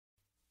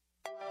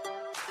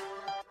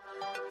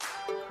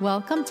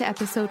Welcome to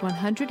episode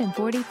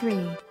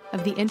 143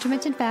 of the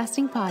Intermittent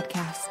Fasting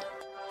Podcast.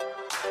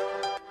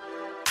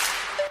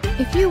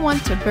 If you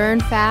want to burn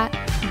fat,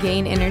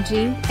 gain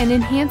energy, and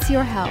enhance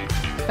your health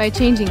by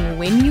changing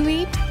when you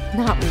eat,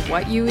 not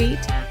what you eat,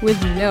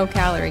 with no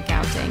calorie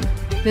counting,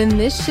 then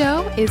this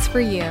show is for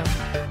you.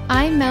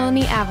 I'm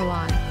Melanie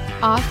Avalon,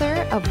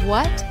 author of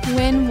What,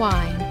 When,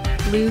 Wine,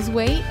 Lose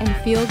Weight and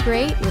Feel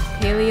Great with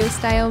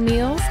Paleo-Style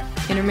Meals,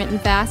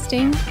 Intermittent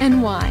Fasting,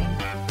 and Wine.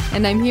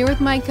 And I'm here with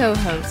my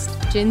co-host,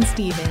 Jen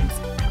Stevens,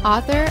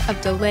 author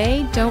of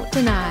Delay, Don't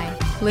Deny,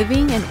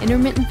 Living an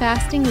Intermittent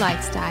Fasting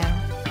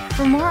Lifestyle.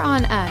 For more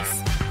on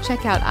us,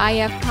 check out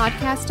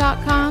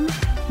ifpodcast.com,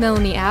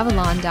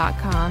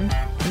 melanieavalon.com,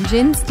 and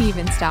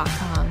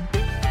jenstevens.com.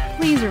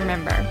 Please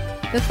remember,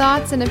 the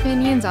thoughts and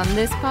opinions on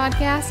this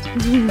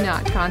podcast do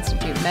not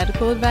constitute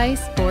medical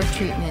advice or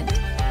treatment.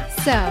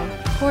 So,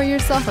 pour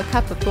yourself a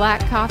cup of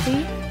black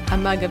coffee, a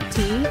mug of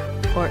tea,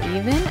 or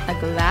even a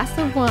glass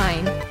of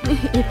wine,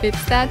 if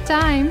it's that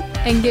time,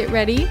 and get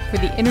ready for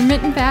the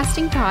Intermittent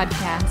Fasting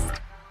Podcast.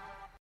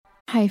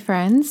 Hi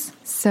friends,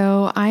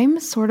 so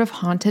I'm sort of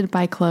haunted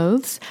by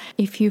clothes.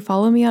 If you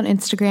follow me on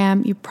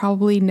Instagram, you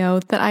probably know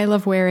that I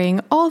love wearing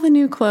all the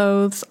new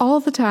clothes all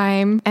the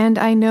time, and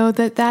I know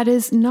that that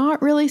is not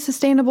really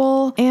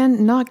sustainable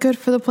and not good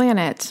for the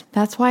planet.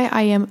 That's why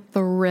I am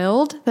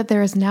thrilled that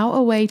there is now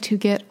a way to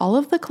get all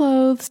of the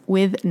clothes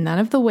with none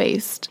of the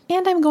waste.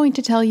 And I'm going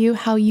to tell you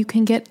how you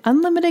can get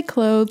unlimited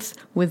clothes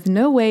with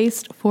no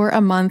waste for a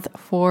month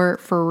for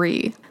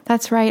free.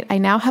 That's right, I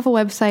now have a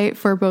website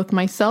for both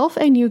myself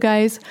and you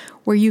guys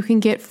where you can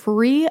get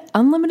free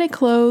unlimited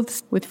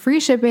clothes with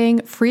free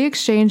shipping, free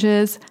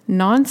exchanges,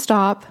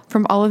 nonstop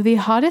from all of the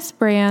hottest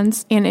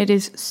brands, and it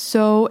is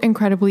so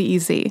incredibly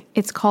easy.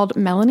 It's called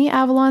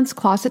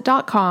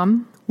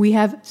melanieavalonscloset.com. We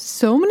have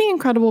so many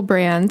incredible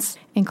brands,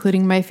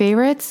 including my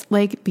favorites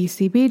like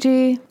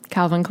BCBG,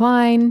 Calvin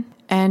Klein,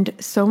 and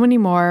so many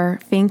more.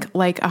 Think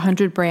like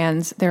 100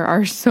 brands. There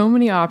are so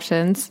many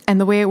options. And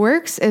the way it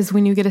works is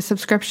when you get a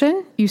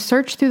subscription, you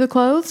search through the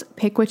clothes,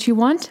 pick what you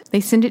want.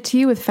 They send it to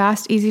you with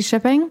fast, easy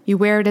shipping. You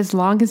wear it as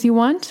long as you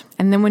want.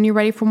 And then when you're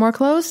ready for more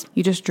clothes,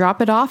 you just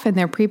drop it off in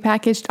their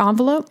prepackaged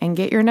envelope and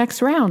get your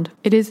next round.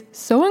 It is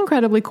so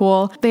incredibly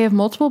cool. They have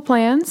multiple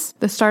plans.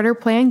 The starter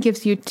plan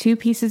gives you 2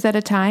 pieces at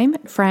a time.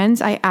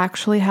 Friends, I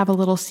actually have a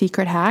little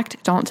secret hack.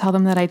 Don't tell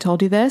them that I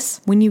told you this.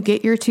 When you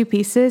get your 2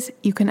 pieces,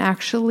 you can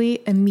actually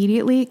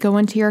immediately go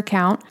into your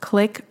account,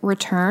 click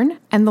return,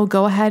 and they'll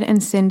go ahead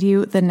and send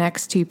you the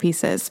next 2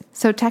 pieces.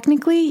 So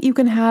technically, you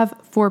can have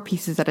 4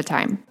 pieces at a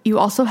time. You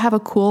also have a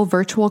cool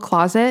virtual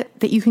closet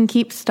that you can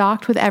keep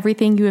stocked with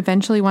everything you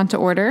eventually want to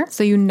order,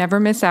 so you never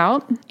miss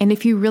out. And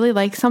if you really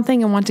like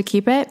something and want to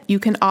keep it, you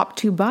can opt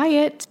to buy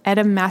it at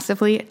a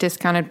massively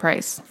discounted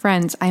price.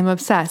 Friends, I'm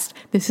obsessed.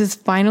 This is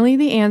finally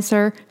the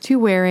answer to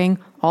wearing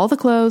all the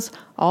clothes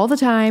all the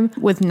time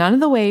with none of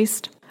the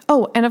waste.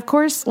 Oh, and of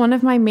course, one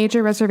of my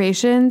major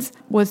reservations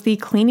was the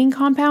cleaning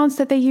compounds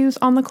that they use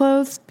on the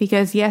clothes,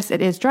 because yes,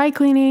 it is dry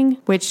cleaning,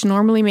 which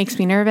normally makes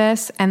me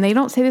nervous, and they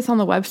don't say this on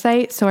the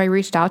website, so I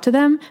reached out to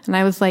them, and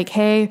I was like,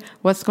 hey,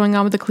 what's going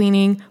on with the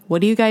cleaning? What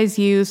do you guys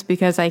use?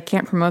 Because I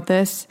can't promote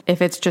this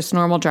if it's just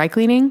normal dry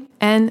cleaning.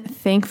 And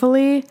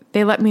thankfully,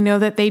 they let me know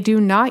that they do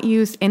not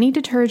use any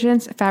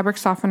detergents, fabric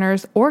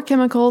softeners, or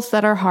chemicals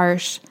that are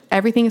harsh.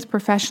 Everything is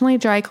professionally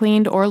dry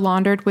cleaned or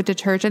laundered with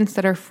detergents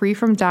that are free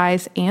from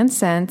dyes and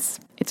scents.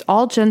 It's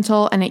all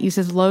gentle and it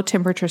uses low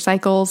temperature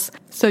cycles.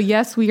 So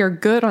yes, we are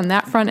good on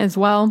that front as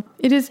well.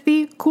 It is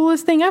the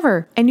coolest thing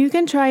ever. And you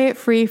can try it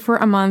free for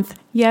a month.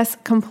 Yes,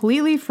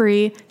 completely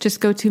free. Just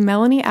go to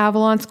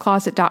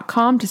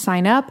melanieavalonscloset.com to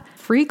sign up.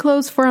 Free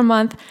clothes for a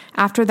month.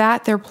 After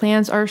that, their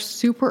plans are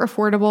super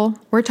affordable.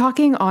 We're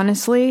talking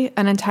honestly,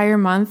 an entire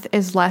month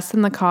is less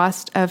than the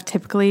cost of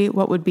typically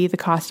what would be the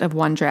cost of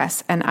one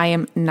dress. And I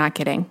am not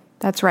kidding.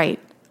 That's right.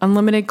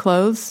 Unlimited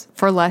clothes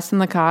for less than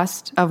the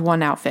cost of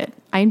one outfit.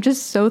 I'm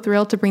just so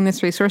thrilled to bring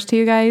this resource to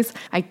you guys.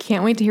 I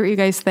can't wait to hear what you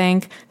guys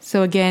think.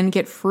 So again,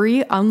 get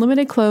free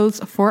unlimited clothes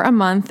for a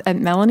month at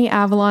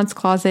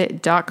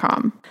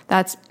melanieavalonscloset.com.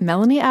 That's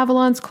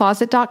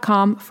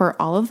melanieavalonscloset.com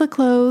for all of the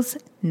clothes,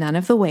 none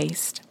of the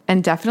waste.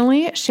 And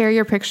definitely share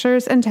your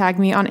pictures and tag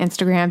me on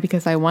Instagram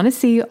because I want to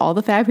see all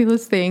the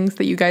fabulous things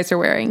that you guys are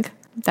wearing.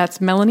 That's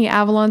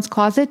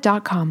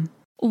melanieavalonscloset.com.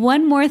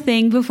 One more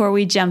thing before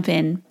we jump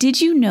in.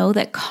 Did you know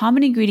that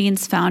common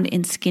ingredients found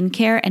in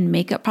skincare and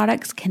makeup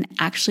products can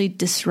actually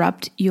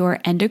disrupt your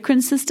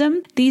endocrine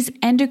system? These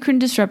endocrine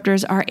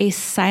disruptors are a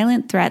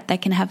silent threat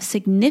that can have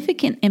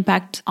significant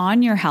impact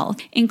on your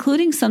health,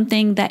 including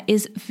something that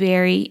is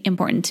very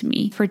important to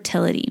me,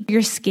 fertility.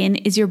 Your skin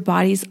is your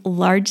body's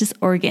largest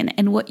organ,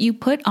 and what you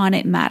put on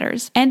it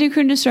matters.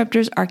 Endocrine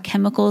disruptors are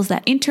chemicals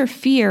that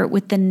interfere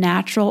with the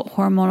natural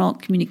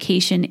hormonal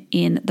communication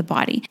in the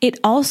body. It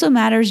also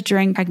matters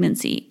during during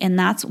pregnancy. And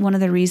that's one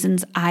of the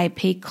reasons I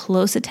pay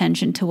close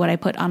attention to what I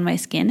put on my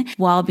skin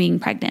while being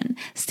pregnant.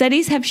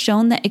 Studies have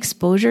shown that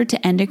exposure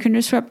to endocrine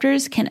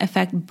disruptors can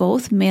affect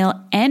both male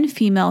and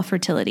female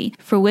fertility.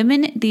 For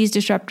women, these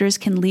disruptors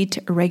can lead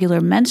to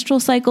irregular menstrual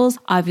cycles,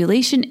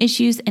 ovulation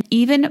issues, and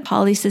even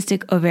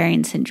polycystic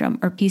ovarian syndrome,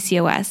 or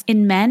PCOS.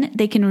 In men,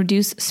 they can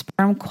reduce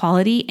sperm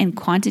quality and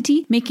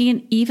quantity, making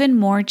it even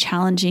more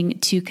challenging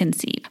to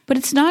conceive. But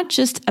it's not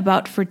just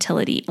about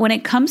fertility. When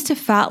it comes to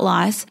fat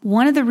loss,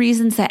 one of the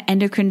reasons that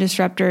endocrine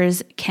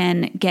disruptors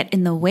can get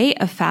in the way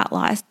of fat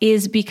loss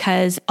is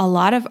because a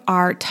lot of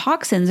our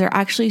toxins are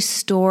actually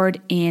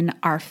stored in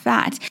our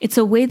fat. It's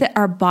a way that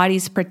our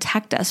bodies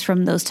protect us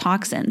from those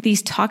toxins.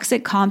 These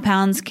toxic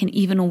compounds can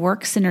even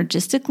work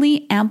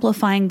synergistically,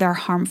 amplifying their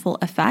harmful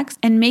effects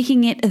and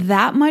making it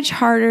that much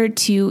harder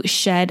to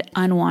shed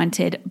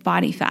unwanted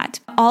body fat.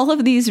 All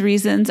of these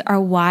reasons are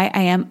why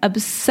I am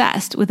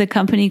obsessed with a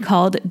company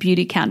called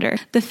Beautycounter.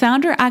 The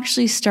founder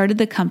actually started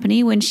the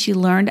company when she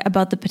learned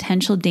about the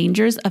potential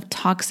dangers of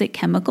toxic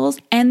chemicals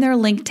and their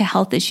link to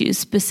health issues,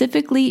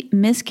 specifically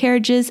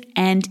miscarriages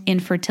and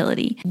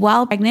infertility.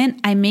 While pregnant,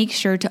 I make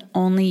sure to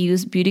only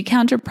use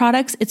Beautycounter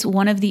products. It's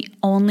one of the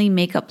only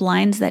makeup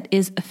lines that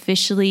is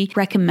officially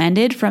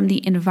recommended from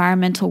the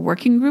Environmental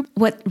Working Group.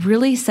 What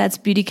really sets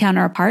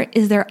Beautycounter apart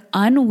is their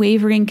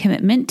unwavering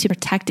commitment to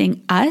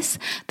protecting us,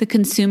 the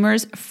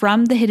consumers,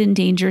 from the hidden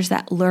dangers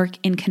that lurk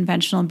in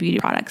conventional beauty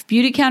products.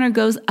 Beautycounter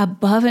goes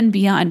above and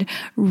beyond,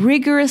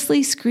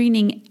 rigorously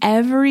screening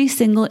every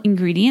single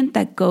ingredient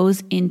that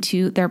goes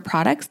into their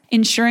products,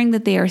 ensuring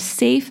that they are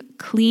safe,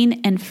 clean,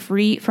 and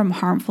free from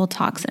harmful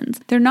toxins.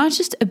 They're not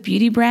just a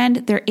beauty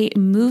brand, they're a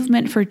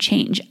movement for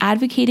change,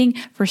 advocating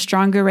for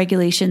stronger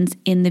regulations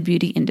in the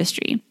beauty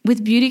industry.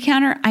 With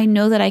Beautycounter, I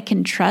know that I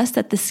can trust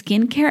that the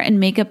skincare and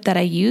makeup that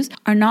I use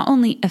are not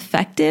only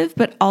effective,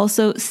 but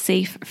also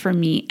safe for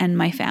me and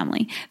my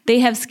family. They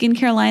have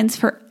skincare lines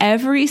for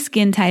every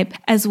skin type,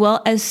 as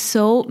well as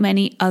so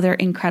many other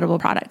incredible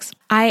products.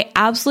 I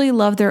absolutely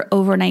love their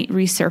overnight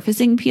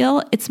resurfacing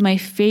peel. It's my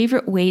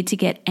favorite way to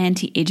get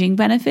anti-aging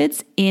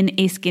benefits in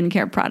a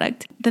skincare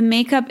product. The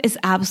makeup is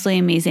absolutely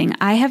amazing.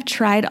 I have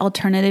tried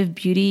alternative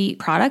beauty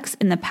products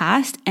in the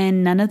past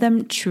and none of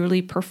them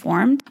truly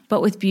performed.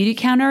 But with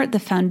Beautycounter, the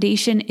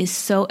foundation is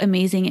so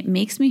amazing. It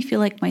makes me feel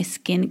like my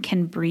skin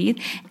can breathe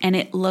and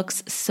it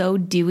looks so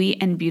dewy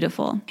and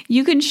beautiful.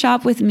 You can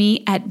shop with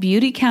me at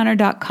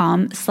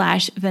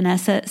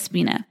beautycounter.com/Vanessa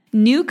Spina.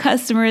 New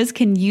customers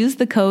can use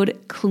the code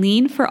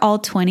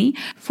CLEANFORALL20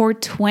 for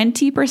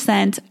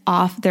 20%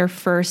 off their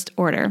first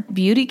order.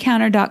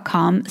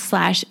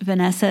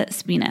 Beautycounter.com/Vanessa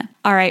Spina.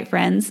 All right,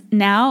 friends,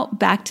 now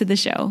back to the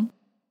show.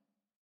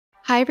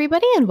 Hi,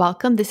 everybody, and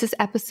welcome. This is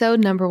episode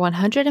number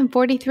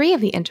 143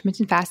 of the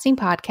Intermittent Fasting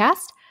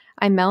Podcast.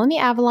 I'm Melanie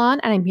Avalon,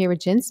 and I'm here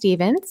with Jen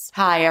Stevens.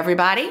 Hi,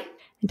 everybody.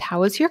 And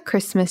how was your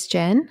Christmas,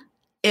 Jen?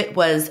 It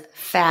was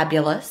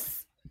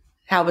fabulous.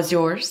 How was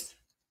yours?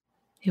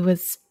 It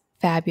was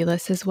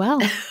fabulous as well.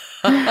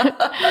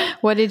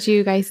 What did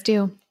you guys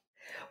do?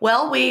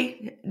 Well,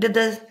 we did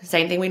the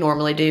same thing we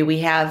normally do.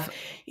 We have,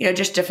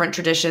 just different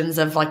traditions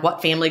of like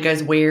what family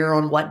goes where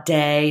on what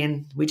day.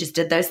 And we just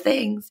did those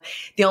things.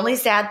 The only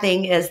sad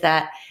thing is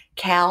that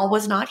Cal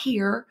was not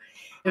here.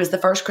 It was the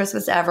first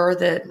Christmas ever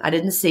that I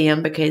didn't see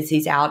him because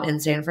he's out in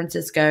San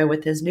Francisco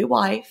with his new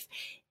wife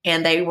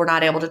and they were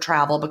not able to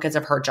travel because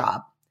of her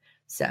job.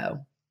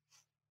 So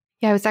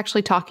yeah, I was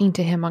actually talking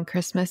to him on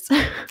Christmas.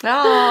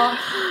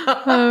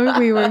 Oh,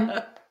 we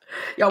were.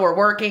 Y'all were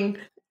working.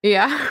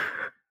 Yeah.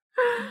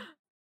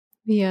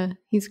 Yeah,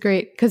 he's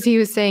great. Because he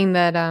was saying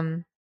that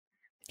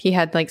he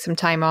had like some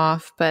time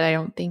off, but I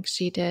don't think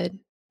she did.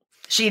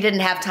 She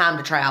didn't have time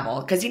to travel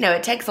because,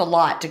 it takes a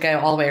lot to go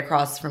all the way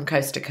across from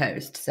coast to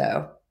coast.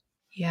 So,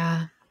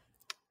 yeah,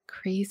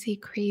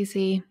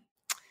 crazy.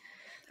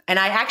 And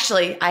I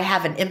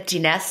have an empty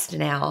nest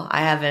now.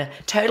 I have a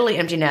totally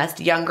empty nest.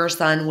 Younger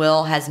son,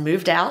 Will, has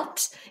moved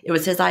out. It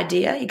was his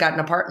idea. He got an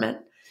apartment,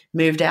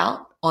 moved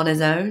out on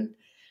his own.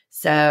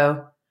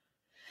 So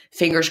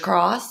fingers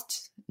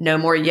crossed, no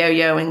more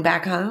yo-yoing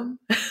back home.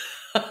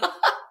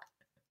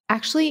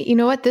 Actually, you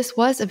know what? This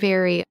was a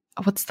very,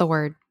 what's the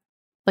word?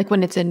 Like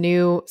when it's a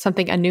new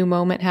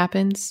moment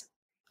happens.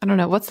 I don't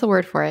know. What's the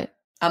word for it?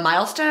 A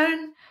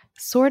milestone?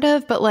 Sort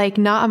of, but like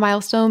not a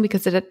milestone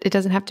because it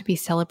doesn't have to be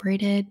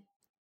celebrated.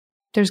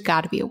 There's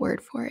got to be a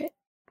word for it.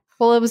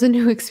 Well, it was a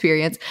new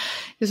experience.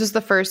 This was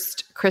the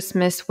first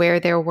Christmas where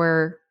there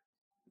were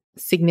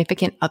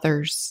significant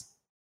others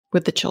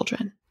with the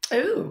children.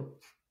 Ooh.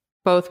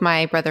 Both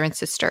my brother and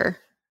sister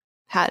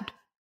had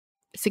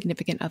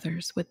significant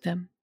others with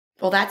them.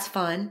 Well, that's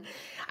fun.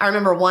 I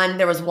remember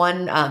there was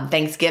one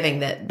Thanksgiving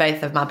that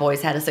both of my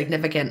boys had a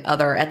significant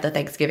other at the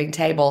Thanksgiving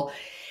table.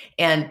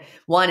 And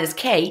one is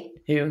Kate,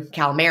 who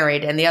Cal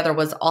married, and the other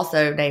was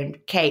also named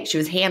Kate. She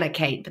was Hannah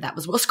Kate, but that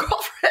was Will's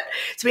girlfriend.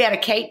 So we had a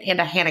Kate and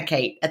a Hannah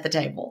Kate at the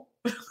table.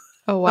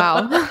 Oh,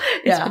 wow. That's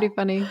Yeah. pretty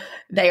funny.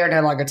 They are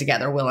no longer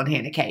together, Will and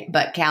Hannah Kate,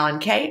 but Cal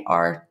and Kate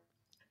are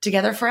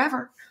together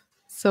forever.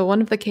 So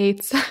one of the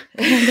Kates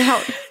found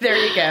out. There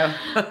you go.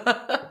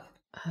 Oh,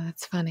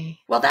 that's funny.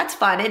 Well, that's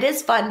fun. It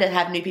is fun to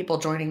have new people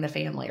joining the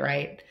family,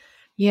 right?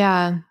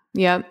 Yeah.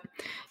 Yep.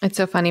 It's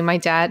so funny. My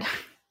dad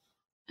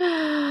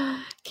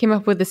came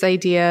up with this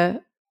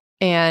idea,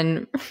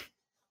 and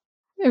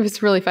it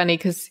was really funny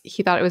because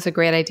he thought it was a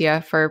great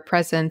idea for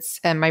presents,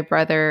 and my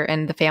brother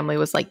and the family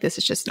was like, this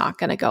is just not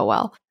going to go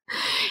well.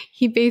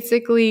 He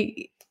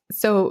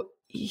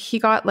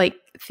got like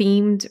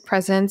themed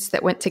presents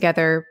that went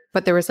together,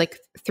 but there was like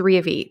 3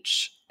 of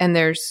each, and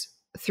there's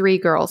 3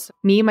 girls,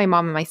 me, my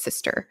mom, and my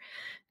sister.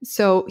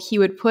 So he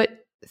would put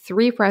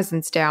 3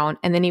 presents down,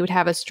 and then he would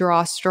have us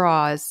draw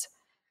straws,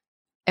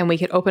 and we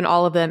could open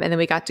all of them, and then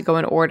we got to go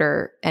in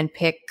order and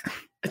pick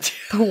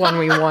the one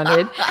we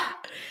wanted.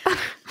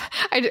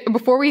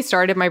 Before we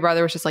started, my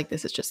brother was just like,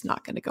 this is just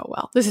not going to go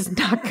well. This is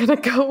not going to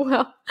go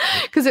well.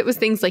 Because it was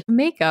things like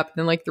makeup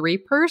and like 3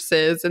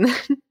 purses. And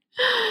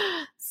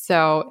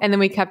then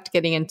we kept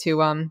getting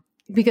into,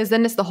 because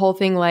then it's the whole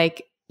thing,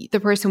 like the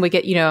person would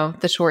get,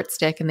 the short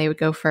stick and they would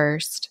go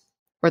first,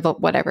 or the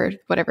whatever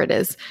it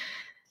is.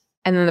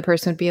 And then the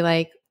person would be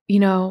like,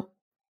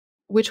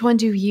 which one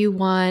do you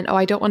want? Oh,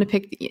 I don't want to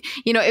pick.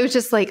 It was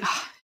just like,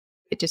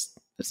 it just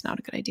was not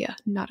a good idea.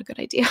 Not a good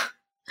idea.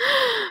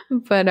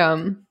 But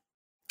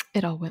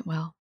it all went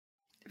well.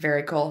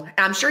 Very cool.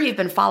 I'm sure you've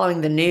been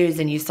following the news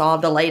and you saw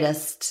the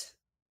latest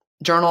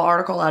journal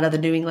article out of the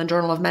New England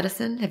Journal of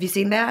Medicine. Have you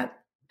seen that?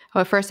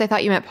 Oh, at first I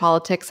thought you meant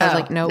politics. I was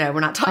like, nope. No,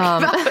 we're not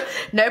talking about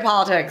no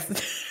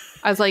politics.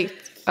 I was like,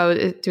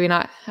 oh, do we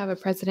not have a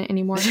president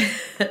anymore?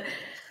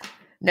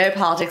 No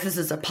politics. This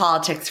is a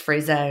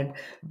politics-free zone.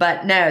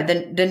 But no,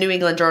 the New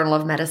England Journal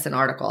of Medicine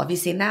article. Have you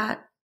seen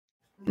that?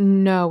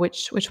 No.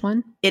 Which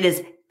one? It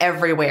is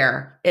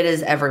everywhere. It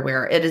is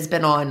everywhere. It has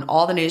been on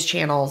all the news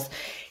channels.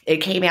 It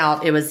came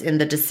out. It was in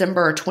the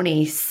December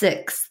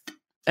 26th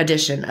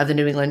edition of the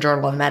New England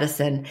Journal of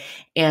Medicine.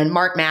 And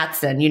Mark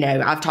Mattson,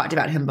 I've talked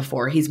about him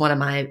before. He's one of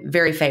my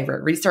very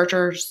favorite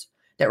researchers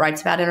that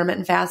writes about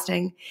intermittent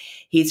fasting.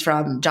 He's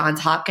from Johns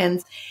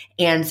Hopkins.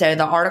 And so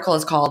the article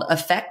is called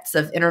Effects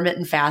of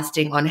Intermittent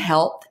Fasting on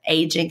Health,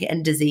 Aging,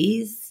 and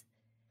Disease.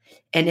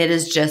 And it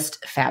is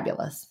just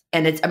fabulous.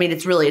 And it's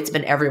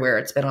been everywhere.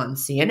 It's been on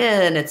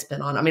CNN. It's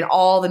been on,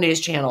 all the news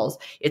channels.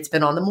 It's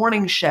been on the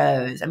morning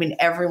shows.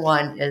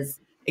 Everyone is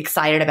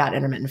excited about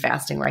intermittent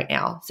fasting right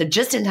now. So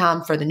just in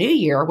time for the new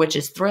year, which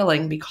is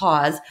thrilling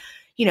because,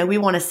 we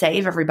want to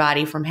save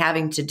everybody from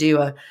having to do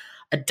a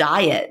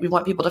diet. We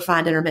want people to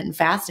find intermittent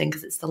fasting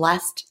because it's the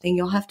last thing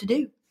you'll have to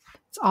do.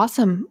 It's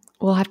awesome.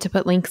 We'll have to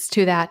put links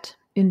to that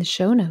in the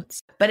show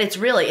notes. But it's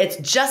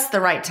just the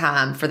right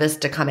time for this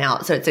to come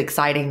out. So it's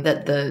exciting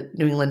that the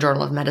New England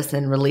Journal of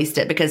Medicine released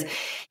it because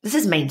this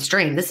is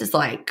mainstream. This is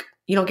like,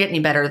 you don't get any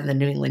better than the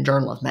New England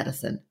Journal of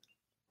Medicine.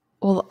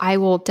 Well, I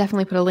will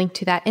definitely put a link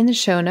to that in the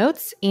show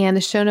notes. And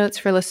the show notes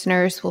for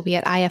listeners will be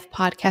at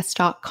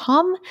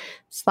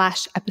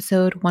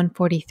ifpodcast.com/episode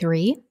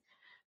 143.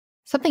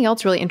 Something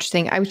else really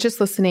interesting. I was just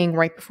listening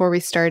right before we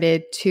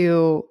started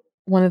to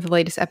one of the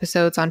latest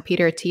episodes on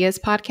Peter Attia's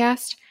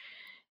podcast.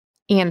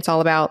 And it's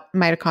all about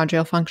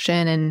mitochondrial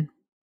function and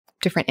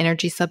different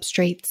energy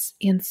substrates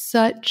and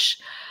such.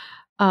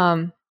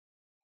 I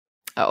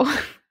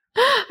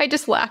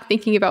just laughed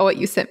thinking about what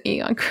you sent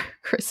me on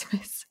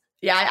Christmas.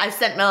 Yeah, I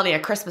sent Melanie a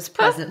Christmas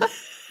present,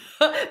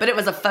 but it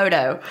was a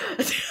photo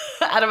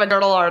out of a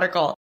journal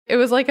article. It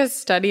was like a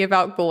study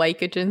about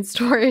glycogen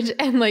storage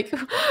and like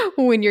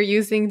when you're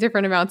using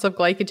different amounts of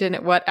glycogen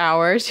at what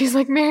hour. She's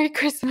like, Merry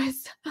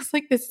Christmas. I was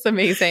like, this is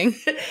amazing.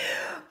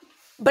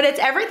 But it's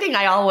everything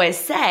I always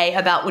say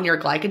about when your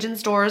glycogen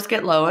stores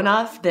get low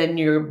enough, then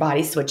your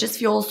body switches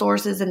fuel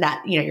sources and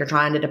that, you're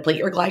trying to deplete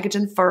your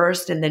glycogen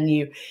first and then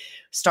you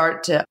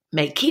start to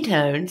make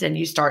ketones and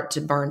you start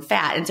to burn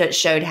fat. And so it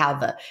showed how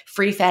the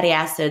free fatty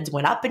acids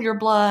went up in your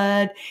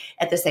blood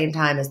at the same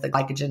time as the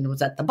glycogen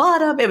was at the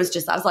bottom. It was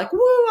just, I was like, woo,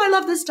 I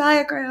love this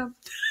diagram.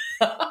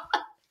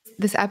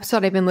 This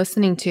episode I've been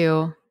listening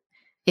to,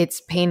 it's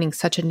painting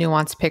such a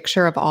nuanced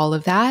picture of all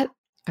of that.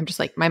 I'm just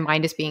like, my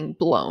mind is being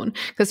blown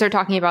because they're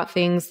talking about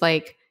things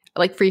like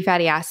free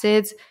fatty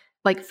acids.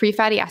 Like free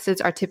fatty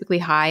acids are typically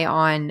high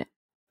on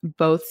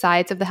both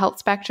sides of the health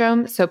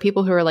spectrum. So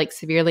people who are like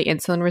severely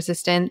insulin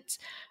resistant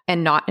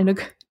and not in a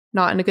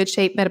good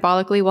shape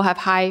metabolically will have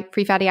high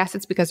free fatty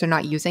acids because they're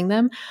not using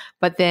them.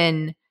 But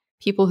then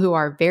people who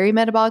are very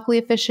metabolically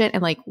efficient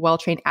and like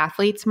well-trained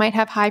athletes might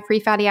have high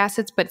free fatty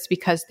acids, but it's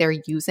because they're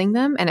using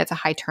them and it's a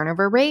high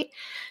turnover rate.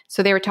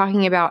 So they were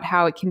talking about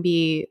how it can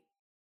be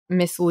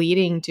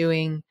misleading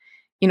doing,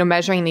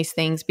 measuring these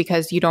things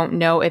because you don't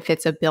know if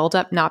it's a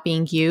buildup not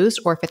being used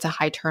or if it's a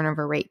high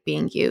turnover rate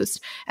being used.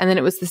 And then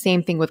it was the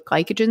same thing with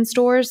glycogen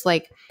stores.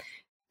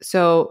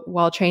 So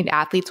well-trained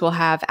athletes will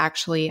have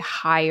actually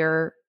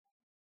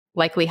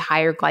likely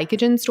higher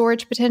glycogen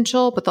storage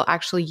potential, but they'll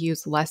actually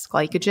use less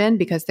glycogen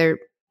because they're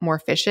more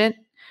efficient.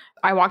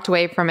 I walked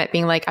away from it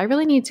being like, I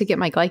really need to get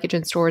my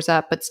glycogen stores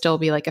up, but still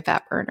be like a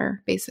fat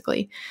burner,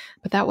 basically.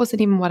 But that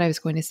wasn't even what I was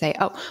going to say.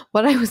 Oh,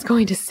 what I was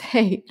going to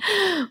say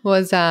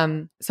was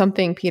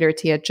something Peter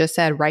T had just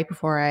said right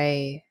before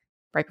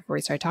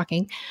we started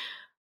talking.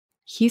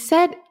 He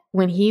said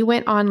when he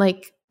went on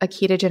like a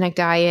ketogenic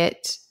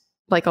diet,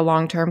 like a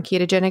long-term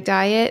ketogenic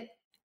diet,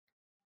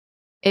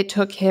 it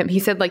took him, he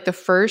said like the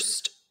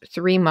first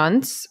 3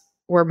 months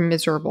were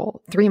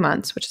miserable. 3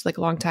 months, which is like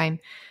a long time.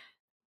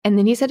 And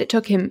then he said it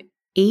took him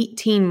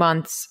 18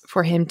 months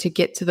for him to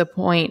get to the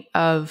point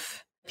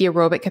of the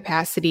aerobic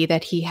capacity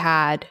that he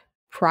had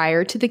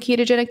prior to the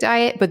ketogenic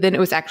diet. But then it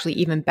was actually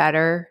even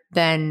better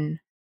than,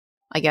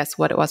 I guess,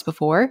 what it was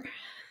before.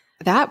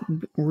 That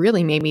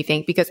really made me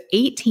think, because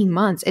 18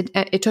 months,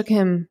 it took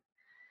him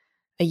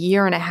a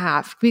year and a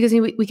half, because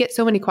we get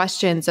so many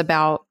questions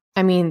about,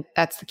 I mean,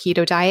 that's the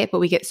keto diet, but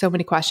we get so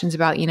many questions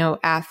about,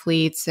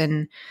 athletes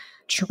and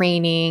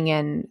training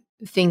and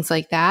things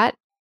like that.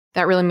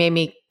 That really made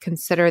me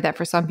consider that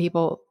for some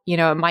people,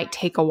 it might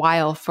take a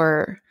while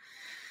for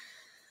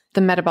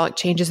the metabolic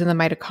changes in the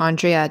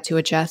mitochondria to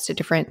adjust to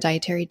different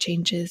dietary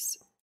changes.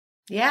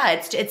 Yeah,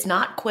 it's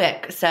not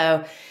quick.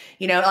 So,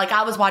 like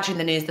I was watching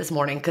the news this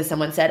morning because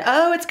someone said,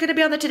 oh, it's going to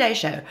be on the Today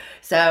Show.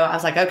 So I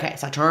was like, okay.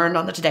 So I turned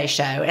on the Today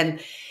Show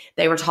and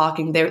they were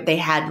talking, they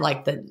had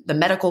like the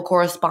medical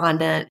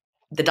correspondent,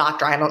 the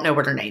doctor, I don't know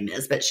what her name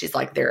is, but she's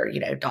like their,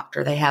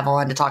 doctor they have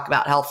on to talk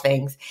about health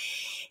things.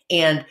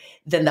 And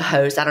then the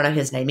host, I don't know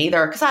his name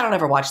either, because I don't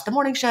ever watch the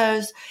morning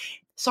shows.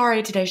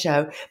 Sorry, Today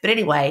Show. But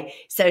anyway,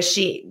 so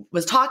she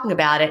was talking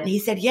about it and he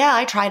said, yeah,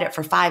 I tried it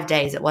for 5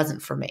 days. It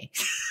wasn't for me.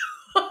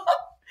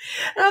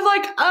 And I'm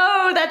like,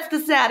 oh, that's the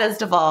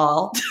saddest of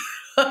all.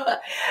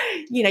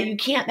 You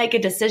can't make a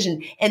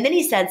decision. And then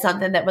he said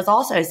something that was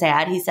also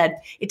sad. He said,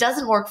 it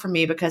doesn't work for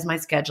me because my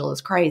schedule is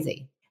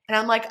crazy. And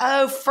I'm like,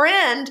 oh,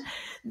 friend,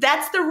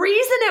 that's the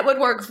reason it would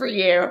work for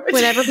you.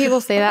 Whenever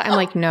people say that, I'm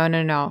like,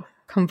 no.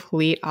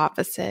 Complete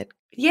opposite.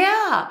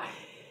 Yeah.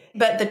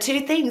 But the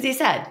two things he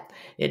said,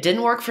 it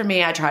didn't work for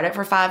me. I tried it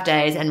for 5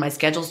 days and my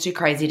schedule's too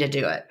crazy to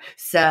do it.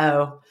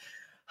 So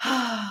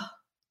I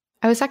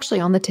was actually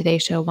on the Today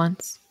Show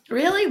once.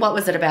 Really? What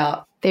was it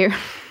about? They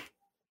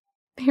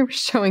were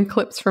showing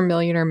clips from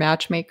Millionaire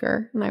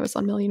Matchmaker, and I was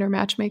on Millionaire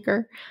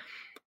Matchmaker.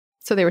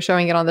 So they were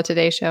showing it on the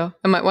Today Show.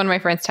 And one of my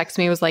friends texted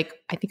me, was like,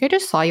 I think I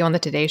just saw you on the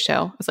Today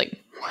Show. I was like,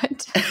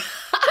 what?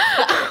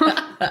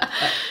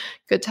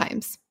 Good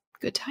times.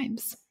 Good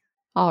times.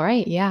 All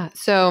right. Yeah.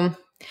 So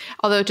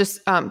although just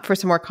for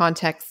some more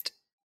context,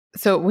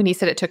 so when he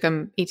said it took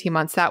him 18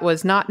 months, that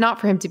was not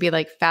for him to be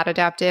like fat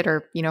adapted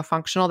or,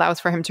 functional. That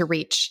was for him to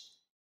reach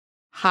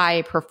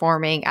high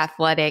performing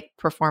athletic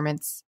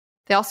performance.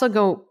 They also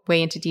go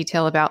way into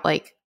detail about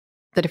like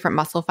the different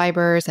muscle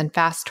fibers and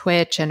fast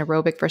twitch and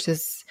aerobic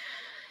versus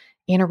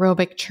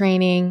anaerobic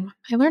training.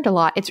 I learned a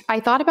lot. I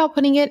thought about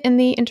putting it in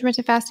the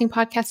intermittent fasting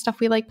podcast stuff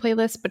we like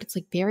playlist, but it's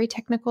like very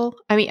technical.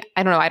 I mean,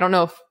 I don't know. I don't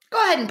know if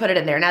go ahead and put it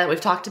in there now that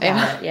we've talked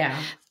about it. Yeah.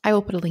 I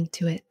will put a link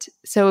to it.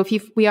 So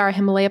we are a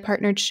Himalaya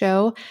partnered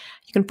show.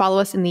 You can follow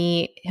us in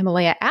the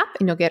Himalaya app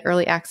and you'll get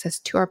early access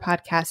to our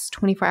podcasts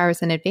 24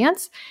 hours in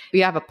advance. We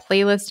have a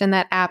playlist in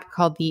that app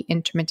called the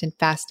Intermittent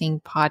Fasting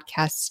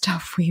Podcast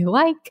Stuff We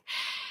Like.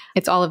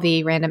 It's all of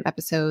the random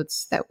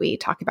episodes that we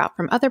talk about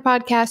from other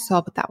podcasts. So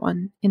I'll put that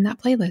one in that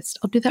playlist.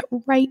 I'll do that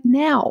right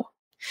now.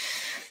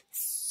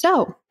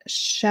 So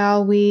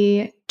shall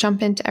we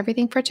jump into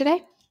everything for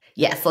today?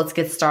 Yes, let's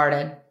get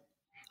started.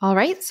 All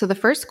right. So the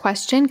first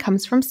question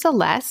comes from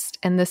Celeste,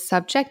 and the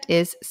subject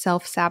is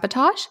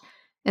self-sabotage.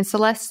 And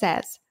Celeste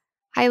says,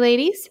 hi,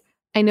 ladies.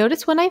 I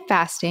notice when I'm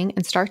fasting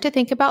and start to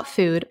think about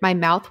food, my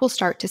mouth will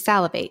start to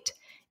salivate.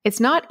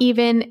 It's not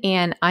even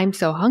an I'm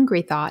so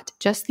hungry thought,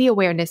 just the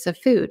awareness of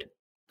food.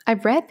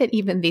 I've read that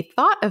even the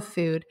thought of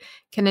food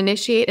can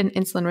initiate an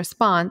insulin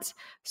response,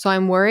 so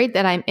I'm worried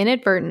that I'm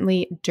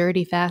inadvertently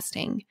dirty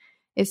fasting.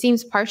 It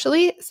seems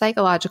partially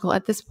psychological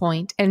at this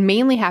point and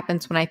mainly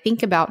happens when I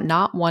think about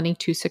not wanting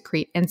to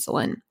secrete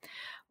insulin.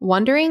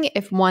 Wondering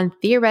if one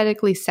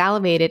theoretically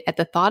salivated at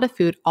the thought of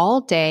food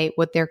all day,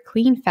 would their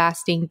clean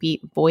fasting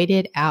be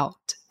voided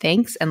out?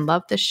 Thanks and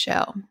love the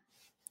show.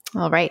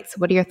 All right. So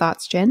what are your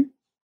thoughts, Jen?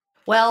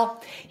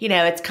 Well,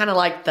 it's kind of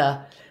like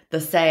the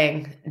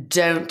saying,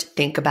 don't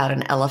think about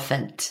an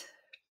elephant.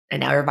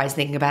 And now everybody's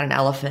thinking about an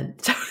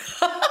elephant.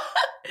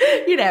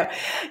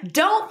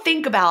 Don't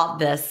think about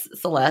this,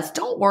 Celeste.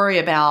 Don't worry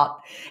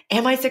about,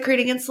 am I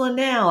secreting insulin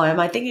now? Am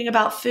I thinking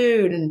about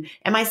food? And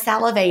am I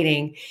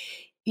salivating?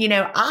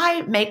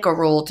 I make a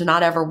rule to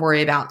not ever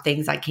worry about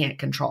things I can't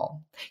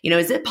control.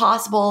 Is it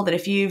possible that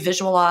if you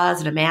visualize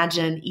and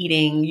imagine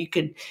eating, you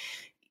could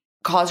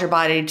cause your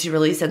body to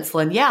release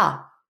insulin? Yeah.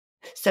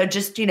 So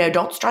just,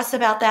 don't stress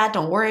about that.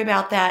 Don't worry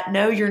about that.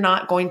 No, you're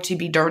not going to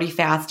be dirty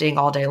fasting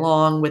all day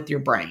long with your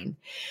brain.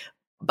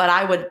 But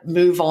I would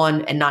move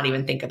on and not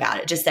even think about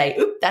it. Just say,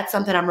 oop, that's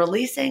something I'm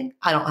releasing.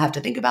 I don't have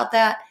to think about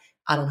that.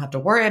 I don't have to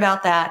worry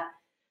about that.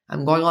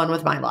 I'm going on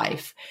with my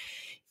life.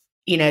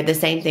 The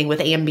same thing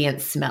with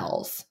ambient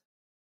smells.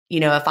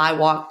 if I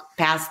walk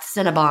past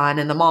Cinnabon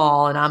in the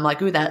mall and I'm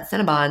like, ooh, that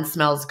Cinnabon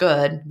smells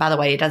good. By the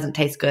way, it doesn't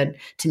taste good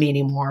to me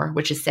anymore,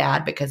 which is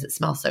sad because it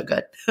smells so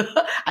good.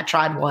 I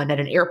tried one at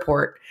an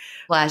airport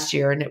last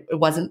year and it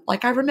wasn't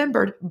like I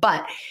remembered,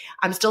 but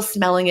I'm still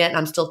smelling it and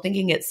I'm still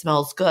thinking it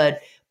smells good.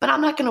 But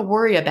I'm not going to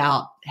worry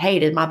about, hey,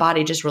 did my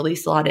body just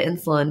release a lot of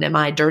insulin? Am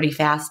I dirty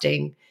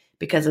fasting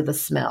because of the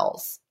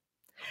smells?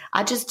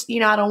 I just,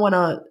 I don't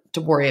want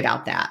to worry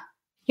about that.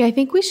 Yeah, I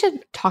think we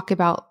should talk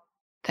about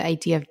the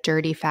idea of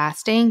dirty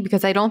fasting,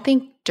 because I don't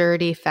think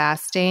dirty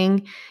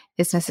fasting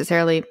is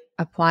necessarily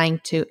applying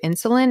to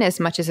insulin as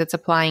much as it's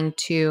applying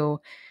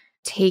to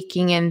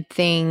taking in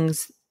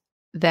things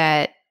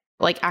that,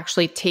 like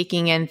actually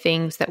taking in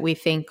things that we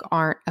think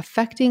aren't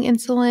affecting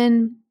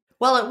insulin.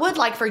 Well, it would,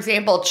 like, for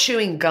example,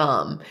 chewing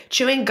gum.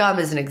 Chewing gum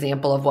is an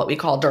example of what we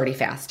call dirty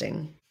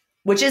fasting,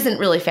 which isn't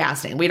really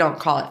fasting. We don't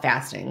call it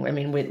fasting. I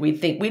mean, we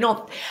think we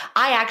don't.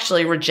 I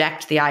actually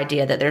reject the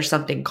idea that there's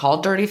something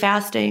called dirty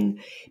fasting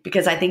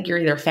because I think you're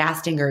either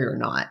fasting or you're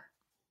not.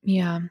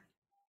 Yeah.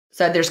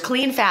 So there's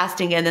clean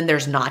fasting and then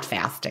there's not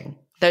fasting.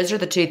 Those are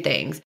the two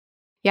things.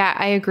 Yeah,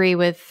 I agree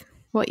with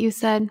what you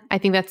said. I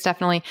think that's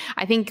definitely,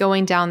 I think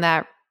going down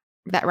that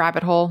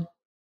rabbit hole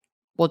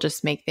will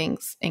just make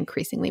things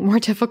increasingly more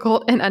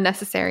difficult and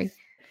unnecessary.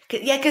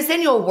 Yeah, because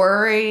then you'll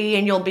worry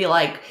and you'll be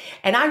like,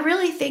 and I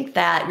really think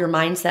that your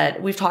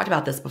mindset, we've talked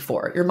about this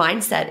before, your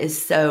mindset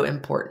is so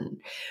important.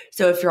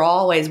 So if you're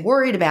always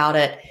worried about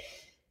it,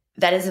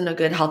 that isn't a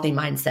good, healthy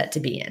mindset to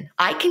be in.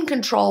 I can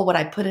control what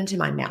I put into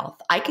my mouth.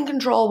 I can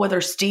control whether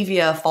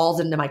stevia falls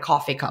into my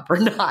coffee cup or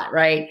not,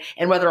 right?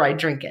 And whether I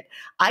drink it.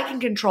 I can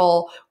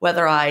control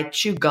whether I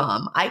chew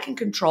gum. I can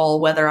control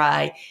whether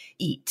I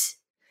eat.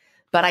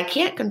 But I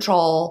can't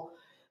control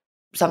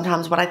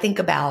sometimes what I think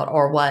about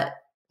or what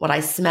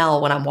I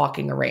smell when I'm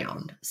walking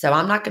around. So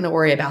I'm not going to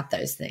worry about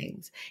those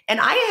things. And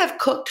I have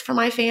cooked for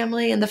my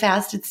family in the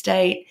fasted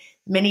state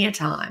many a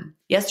time.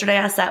 Yesterday,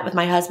 I sat with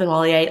my husband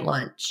while he ate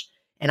lunch,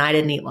 and I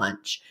didn't eat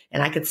lunch,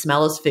 and I could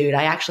smell his food.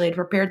 I actually had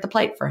prepared the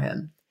plate for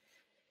him.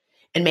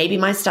 And maybe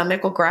my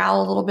stomach will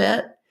growl a little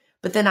bit,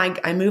 but then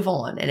I move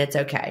on, and it's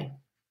okay.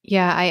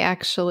 Yeah,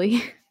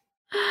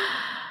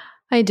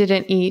 I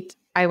didn't eat.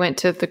 I went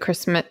to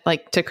Christmas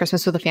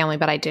with the family,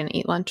 but I didn't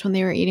eat lunch when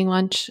they were eating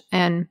lunch.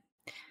 And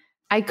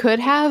I could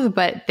have,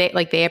 but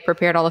they had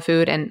prepared all the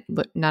food, and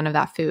none of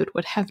that food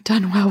would have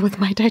done well with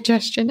my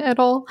digestion at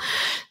all.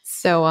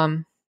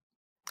 So,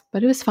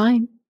 but it was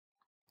fine.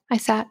 I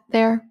sat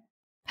there,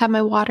 had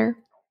my water.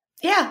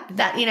 Yeah,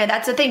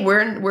 that's the thing.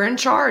 We're in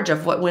charge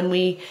of when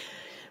we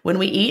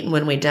eat and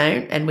when we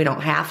don't, and we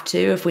don't have to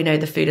if we know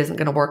the food isn't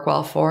going to work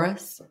well for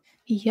us.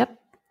 Yep.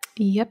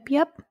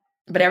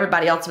 But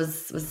everybody else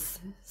was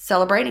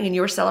celebrating, and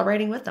you were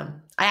celebrating with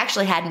them. I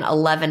actually had an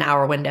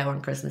 11-hour window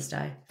on Christmas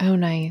Day. Oh,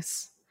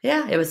 nice.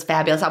 Yeah, it was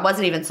fabulous. I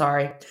wasn't even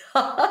sorry.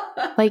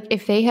 Like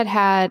if they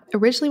had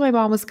originally my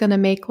mom was going to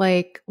make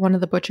like one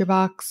of the Butcher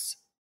Box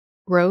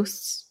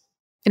roasts.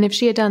 And if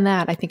she had done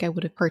that, I think I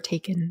would have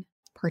partaken.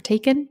 I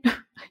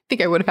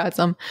think I would have had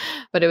some,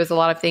 but it was a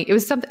lot of things. It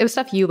was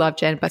stuff you love,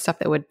 Jen, but stuff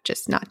that would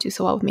just not do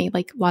so well with me.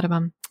 Like a lot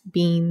of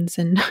beans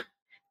and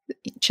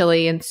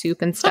chili and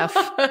soup and stuff.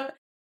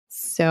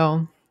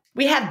 So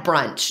we had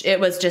brunch. It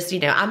was just,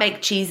 I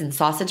make cheese and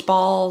sausage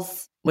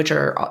balls, which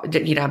are,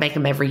 I make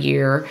them every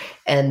year.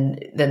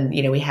 And then,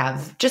 we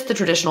have just the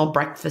traditional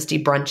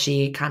breakfasty,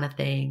 brunchy kind of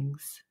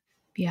things.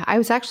 Yeah, I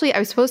was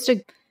supposed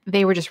to,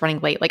 they were just running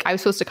late. Like I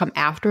was supposed to come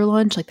after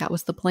lunch. Like that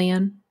was the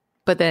plan.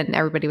 But then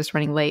everybody was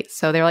running late.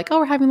 So they're like, oh,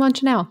 we're having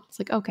lunch now. It's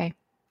like, okay.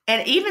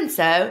 And even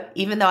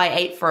though I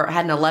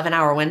had an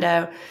 11-hour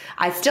window,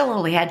 I still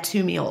only had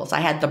 2 meals. I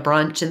had the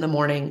brunch in the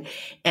morning,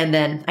 and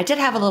then I did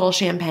have a little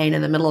champagne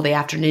in the middle of the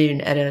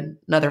afternoon at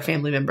another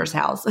family member's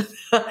house,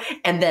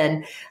 and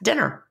then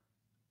dinner.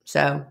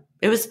 So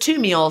it was 2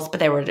 meals,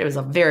 but it was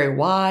a very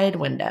wide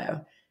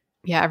window.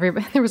 Yeah,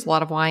 there was a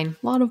lot of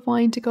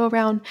wine to go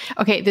around.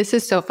 Okay, this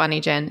is so funny,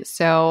 Jen.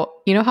 So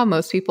you know how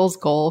most people's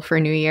goal for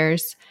New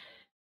Year's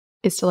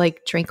is to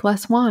like drink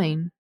less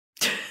wine?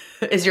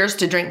 Is yours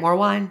to drink more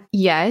wine?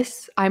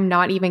 Yes. I'm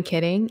not even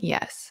kidding.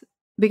 Yes.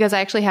 Because I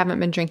actually haven't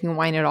been drinking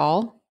wine at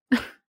all.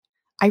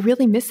 I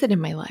really miss it in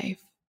my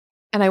life.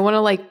 And I want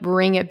to like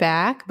bring it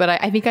back. But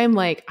I think I'm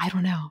like, I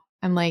don't know.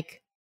 I'm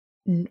like,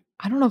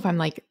 I don't know if I'm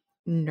like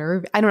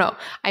nervous. I don't know.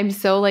 I'm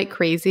so like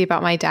crazy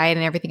about my diet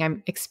and everything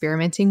I'm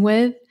experimenting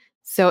with.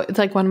 So it's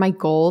like one of my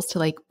goals to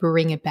like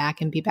bring it back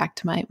and be back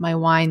to my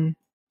wine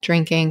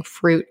drinking,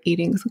 fruit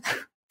eating.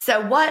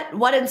 So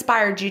what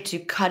inspired you to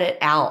cut it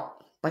out?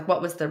 Like,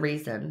 what was the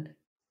reason?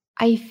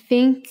 I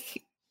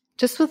think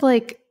just with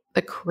like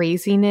the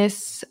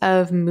craziness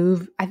of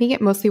I think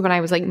it mostly when I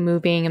was like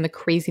moving and the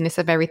craziness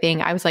of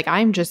everything, I was like,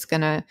 I'm just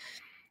going to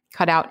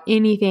cut out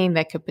anything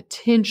that could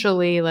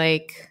potentially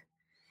like,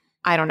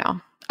 I don't know.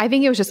 I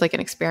think it was just like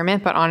an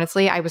experiment, but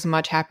honestly, I was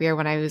much happier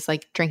when I was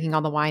like drinking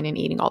all the wine and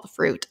eating all the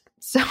fruit.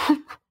 So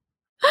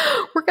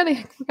we're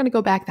going to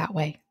go back that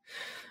way.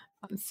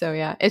 So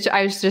yeah,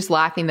 I was just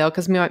laughing though,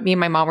 because me and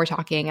my mom were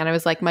talking and I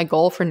was like, my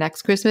goal for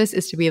next Christmas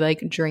is to be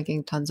like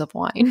drinking tons of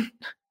wine.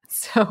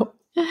 So,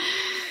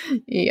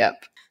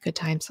 yep. Good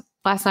times.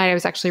 Last night I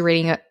was actually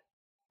reading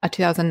a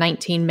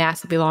 2019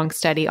 massively long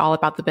study all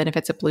about the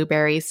benefits of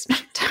blueberries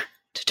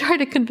to try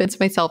to convince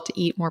myself to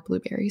eat more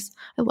blueberries.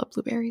 I love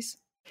blueberries.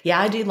 Yeah,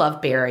 I do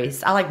love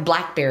berries. I like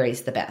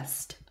blackberries the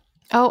best.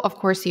 Oh, of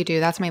course you do.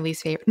 That's my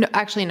least favorite. No,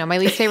 actually, no. My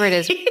least favorite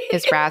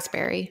is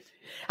raspberry.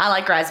 I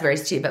like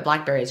raspberries too, but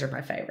blackberries are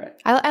my favorite.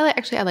 I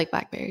like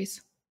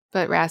blackberries,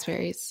 but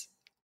raspberries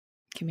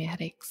give me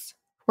headaches.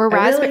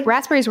 Really?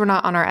 Raspberries were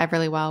not on our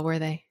Everlywell, were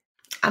they?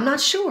 I'm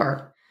not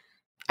sure.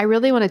 I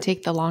really want to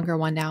take the longer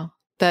one now.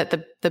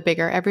 The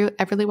bigger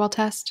Everlywell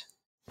test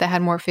that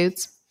had more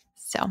foods.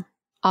 So,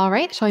 all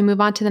right. Shall we move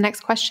on to the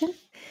next question?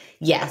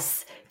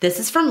 Yes. This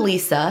is from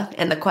Lisa,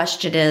 and the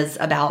question is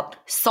about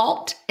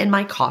salt in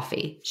my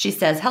coffee. She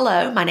says,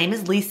 "Hello, my name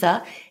is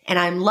Lisa, and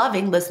I'm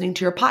loving listening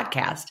to your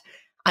podcast.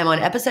 I'm on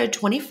episode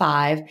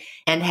 25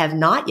 and have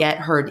not yet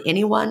heard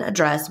anyone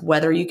address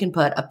whether you can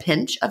put a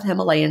pinch of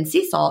Himalayan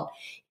sea salt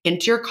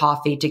into your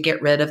coffee to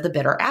get rid of the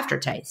bitter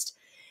aftertaste.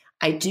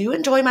 I do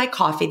enjoy my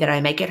coffee that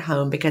I make at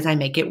home because I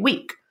make it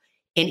weak.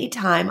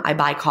 Anytime I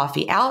buy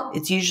coffee out,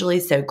 it's usually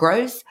so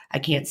gross, I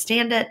can't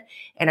stand it.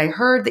 And I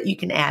heard that you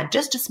can add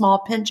just a small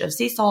pinch of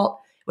sea salt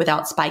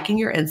without spiking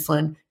your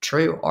insulin.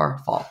 True or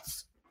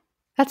false?"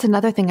 That's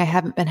another thing I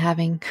haven't been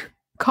having.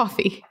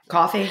 Coffee.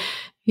 Coffee?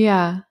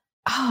 Yeah.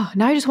 Oh,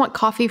 now I just want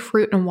coffee,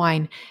 fruit, and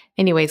wine.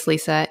 Anyways,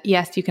 Lisa,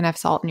 yes, you can have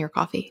salt in your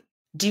coffee.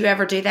 Do you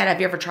ever do that?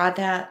 Have you ever tried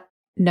that?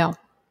 No.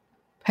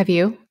 Have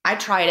you? I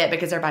tried it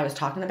because everybody was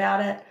talking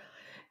about it.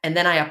 And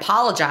then I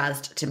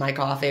apologized to my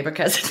coffee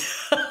because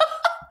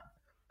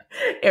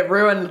it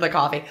ruined the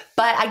coffee.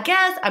 But I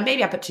guess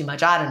maybe I put too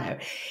much. I don't know.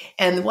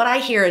 And what I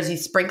hear is you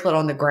sprinkle it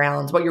on the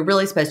grounds. What you're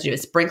really supposed to do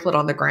is sprinkle it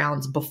on the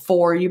grounds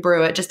before you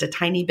brew it, just a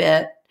tiny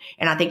bit.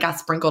 And I think I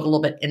sprinkled a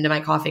little bit into my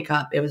coffee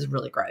cup. It was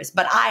really gross.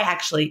 But I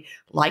actually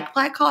like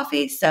black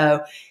coffee.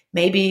 So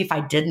maybe if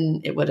I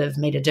didn't, it would have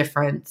made a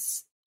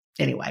difference.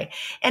 Anyway.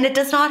 And it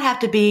does not have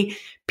to be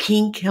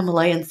pink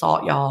Himalayan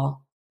salt, y'all.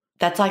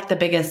 That's like the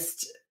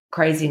biggest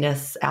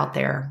craziness out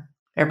there.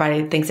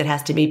 Everybody thinks it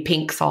has to be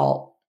pink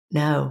salt.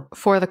 No.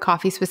 For the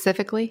coffee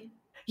specifically?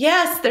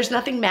 Yes, there's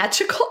nothing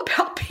magical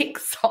about pink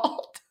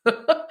salt.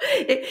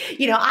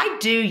 I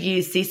do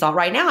use sea salt.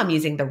 Right now I'm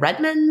using the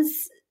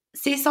Redmond's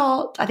sea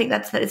salt. I think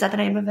is that the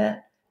name of it?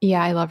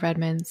 Yeah, I love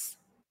Redmond's.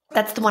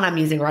 That's the one I'm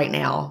using right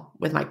now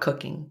with my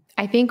cooking.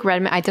 I think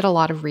I did a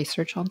lot of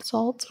research on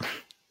salt.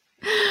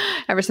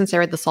 Ever since I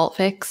read The Salt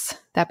Fix,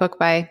 that book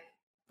by,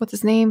 what's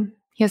his name?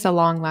 He has a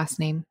long last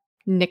name.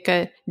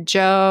 Nika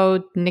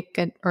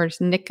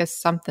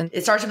something.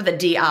 It starts with a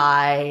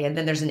D-I, and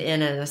then there's an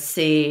N and a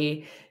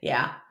C.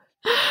 Yeah.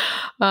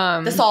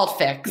 The Salt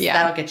Fix. Yeah.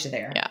 That'll get you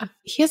there. Yeah.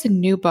 He has a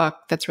new book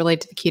that's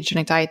related to the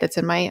ketogenic diet that's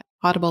in my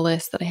Audible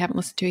list that I haven't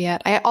listened to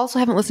yet. I also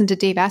haven't listened to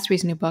Dave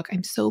Asprey's new book.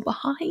 I'm so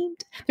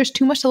behind. There's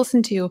too much to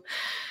listen to.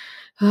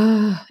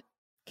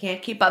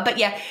 Can't keep up. But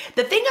yeah,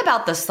 the thing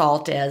about the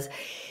salt is,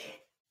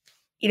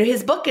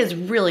 his book is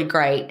really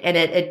great. And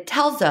it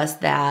tells us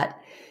that,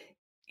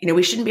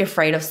 we shouldn't be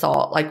afraid of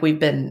salt like we've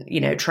been,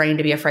 trained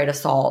to be afraid of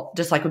salt,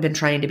 just like we've been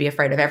trained to be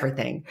afraid of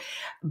everything.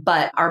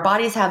 But our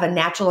bodies have a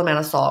natural amount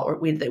of salt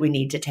that we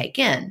need to take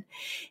in.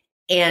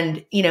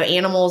 And,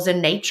 animals in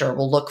nature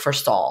will look for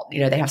salt.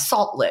 They have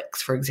salt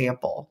licks, for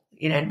example,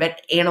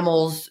 but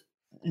animals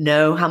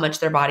know how much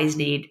their bodies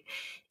need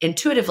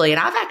intuitively. And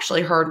I've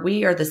actually heard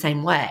we are the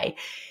same way.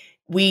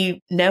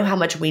 We know how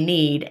much we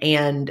need,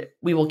 and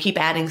we will keep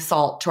adding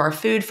salt to our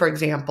food, for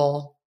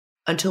example,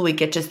 until we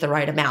get just the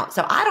right amount.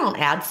 So I don't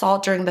add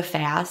salt during the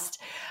fast.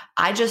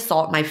 I just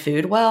salt my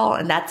food well,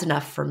 and that's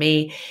enough for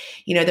me.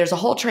 There's a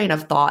whole train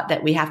of thought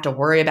that we have to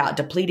worry about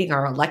depleting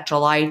our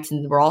electrolytes,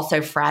 and we're all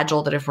so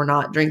fragile that if we're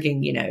not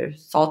drinking,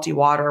 salty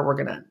water,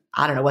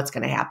 I don't know what's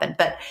going to happen.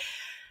 But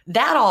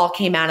that all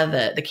came out of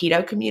the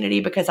keto community,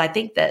 because I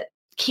think that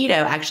keto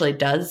actually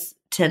does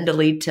tend to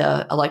lead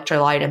to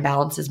electrolyte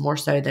imbalances more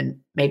so than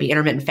maybe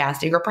intermittent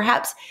fasting, or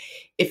perhaps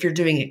if you're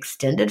doing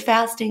extended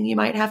fasting, you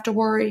might have to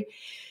worry.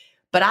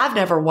 But I've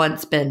never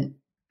once been,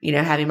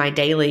 having my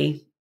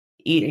daily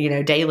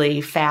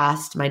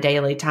fast, my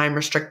daily time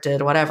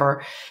restricted,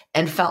 whatever,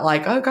 and felt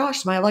like, oh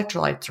gosh, my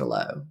electrolytes are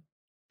low.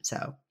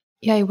 So.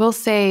 Yeah, I will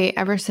say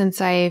ever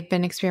since I've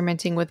been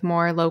experimenting with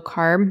more low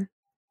carb,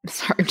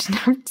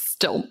 I'm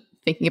still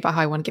thinking about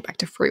how I want to get back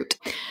to fruit.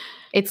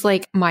 It's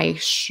like my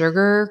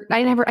sugar.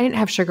 I didn't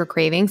have sugar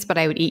cravings, but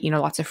I would eat,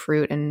 lots of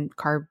fruit and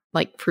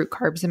fruit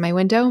carbs in my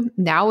window.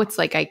 Now it's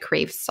like I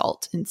crave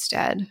salt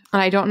instead.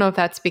 And I don't know if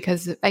that's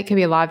because it could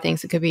be a lot of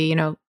things. It could be,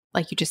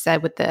 like you just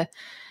said, with the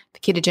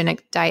ketogenic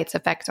diet's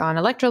effect on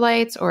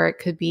electrolytes, or it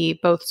could be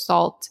both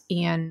salt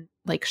and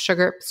like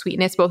sugar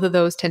sweetness. Both of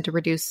those tend to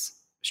reduce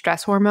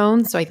stress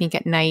hormones. So I think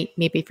at night,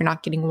 maybe if you're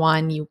not getting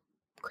one, you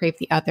crave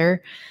the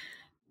other.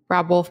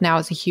 Rob Wolf now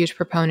is a huge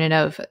proponent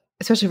of,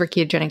 especially for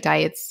ketogenic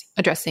diets,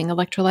 addressing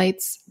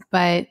electrolytes.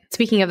 But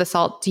speaking of the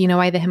salt, do you know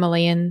why the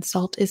Himalayan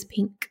salt is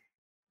pink?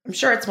 I'm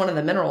sure it's one of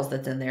the minerals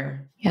that's in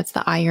there. Yeah, it's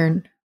the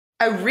iron.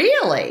 Oh,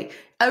 really?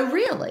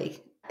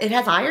 It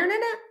has iron in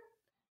it?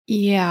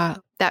 Yeah.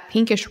 that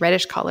pinkish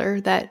reddish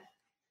color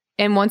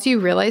and once you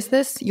realize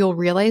this, you'll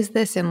realize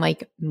this in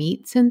like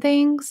meats and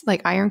things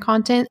like iron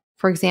content.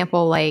 For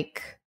example,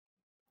 like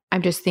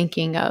I'm just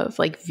thinking of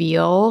like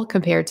veal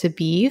compared to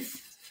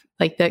beef,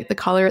 like the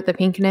color, the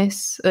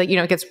pinkness,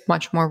 it gets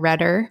much more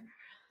redder.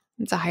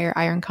 It's a higher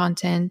iron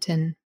content.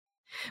 And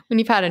when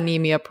you've had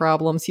anemia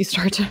problems, you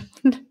start to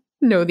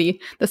know the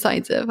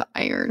signs of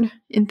iron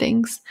in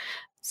things.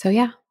 So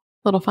yeah,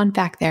 little fun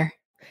fact there.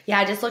 Yeah,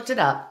 I just looked it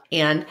up.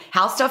 And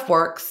How Stuff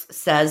Works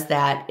says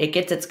that it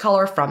gets its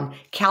color from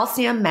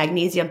calcium,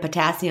 magnesium,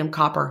 potassium,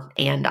 copper,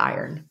 and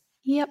iron.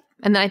 Yep.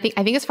 And then I think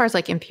as far as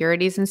like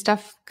impurities and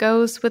stuff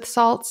goes with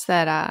salts,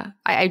 that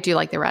I do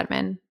like the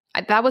Redmond.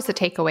 That was the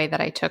takeaway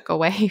that I took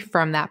away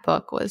from that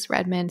book was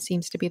Redmond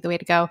seems to be the way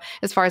to go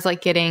as far as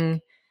like getting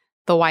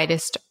the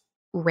widest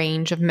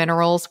range of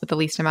minerals with the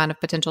least amount of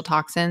potential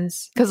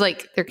toxins. Because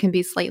like there can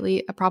be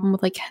slightly a problem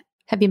with like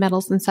heavy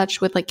metals and such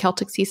with like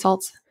Celtic sea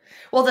salts.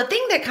 Well, the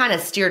thing that kind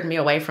of steered me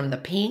away from the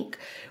pink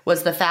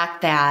was the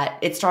fact that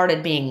it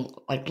started being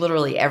like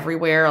literally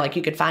everywhere. Like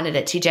you could find it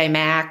at TJ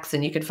Maxx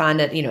and you could find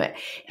it, and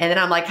then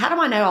I'm like, how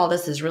do I know all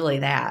this is really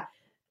that?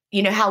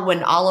 You know how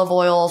when olive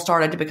oil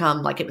started to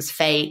become like it was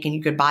fake and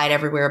you could buy it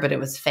everywhere, but it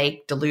was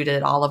fake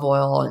diluted olive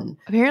oil. And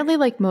apparently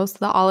like most of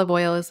the olive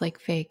oil is like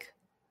fake.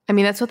 I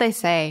mean, that's what they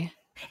say.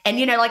 And,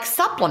 like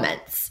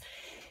supplements,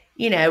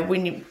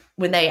 when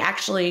they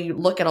actually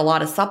look at a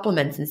lot of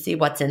supplements and see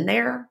what's in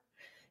there,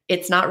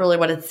 it's not really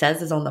what it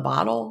says is on the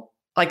bottle.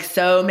 Like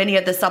so many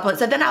of the supplements.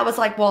 So then I was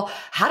like, well,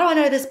 how do I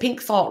know this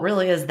pink salt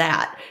really is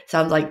that? So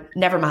I was like,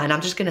 never mind. I'm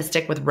just going to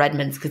stick with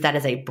Redmond's because that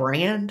is a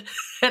brand.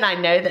 And I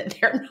know that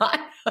they're not.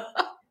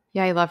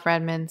 Yeah, I love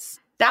Redmond's.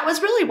 That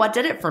was really what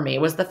did it for me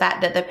was the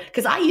fact that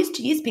because I used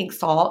to use pink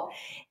salt,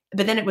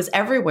 but then it was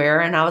everywhere.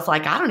 And I was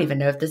like, I don't even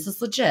know if this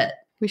is legit.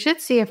 We should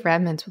see if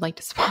Redmond's would like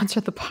to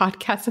sponsor the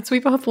podcast since we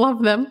both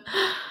love them.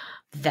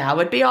 That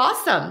would be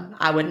awesome.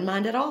 I wouldn't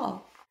mind at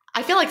all.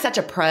 I feel like such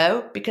a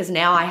pro because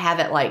now I have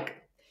it like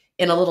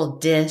in a little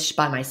dish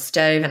by my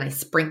stove and I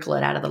sprinkle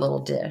it out of the little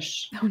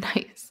dish. Oh,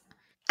 nice.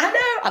 I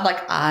know. I'm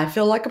like, I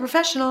feel like a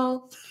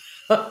professional.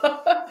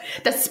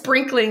 The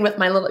sprinkling with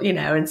my little,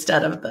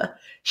 instead of the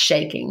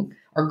shaking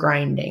or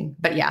grinding.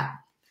 But yeah.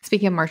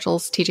 Speaking of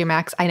Marshall's, TJ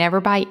Maxx, I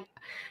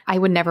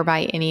would never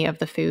buy any of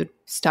the food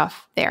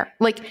stuff there.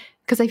 Like,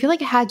 because I feel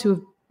like it had to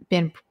have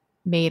been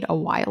made a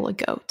while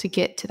ago to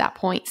get to that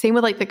point. Same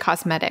with like the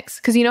cosmetics.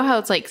 Because you know how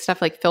it's like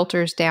stuff like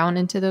filters down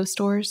into those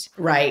stores?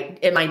 Right.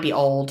 It might be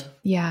old.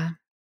 Yeah.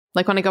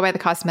 Like when I go by the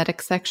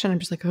cosmetics section, I'm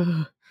just like,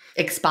 ugh.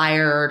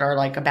 Expired or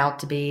like about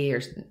to be,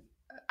 or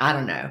I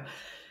don't know.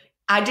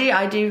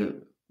 I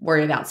do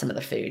worry about some of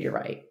the food. You're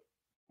right.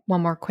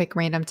 One more quick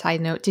random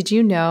side note. Did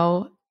you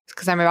know,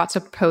 because I'm about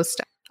to post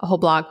a whole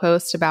blog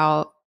post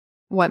about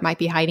what might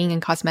be hiding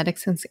in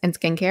cosmetics and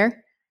skincare,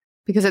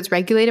 because it's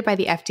regulated by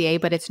the FDA,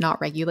 but it's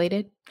not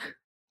regulated.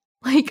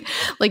 like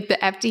the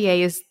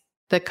FDA is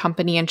the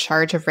company in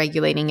charge of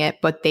regulating it,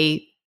 but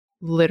they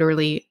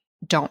literally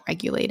don't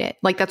regulate it.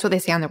 Like that's what they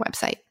say on their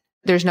website.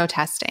 There's no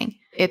testing.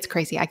 It's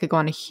crazy. I could go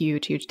on a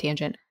huge, huge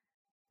tangent.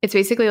 It's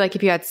basically like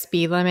if you had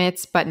speed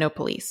limits, but no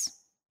police.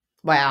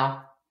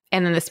 Wow.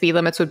 And then the speed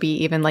limits would be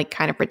even like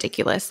kind of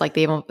ridiculous. Like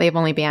they've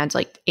only banned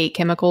like 8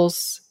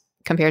 chemicals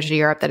compared to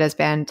Europe that has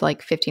banned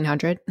like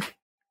 1,500.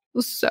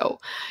 So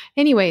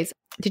anyways,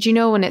 did you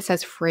know when it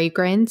says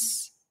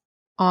fragrance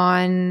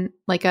on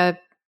like a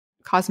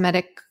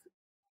cosmetic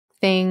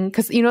thing?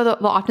 Because they'll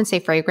often say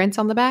fragrance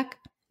on the back.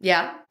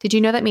 Yeah. Did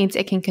you know that means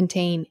it can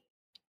contain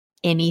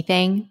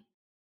anything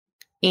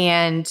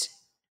and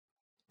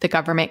the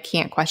government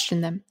can't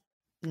question them?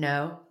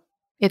 No.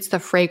 It's the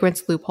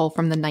fragrance loophole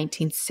from the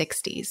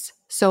 1960s.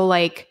 So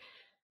like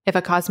if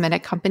a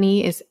cosmetic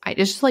company it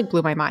just like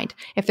blew my mind.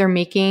 If they're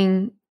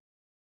making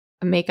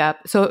a makeup.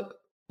 So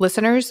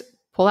listeners,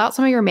 pull out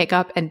some of your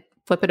makeup and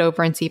flip it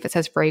over and see if it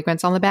says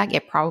fragrance on the back.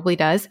 It probably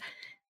does.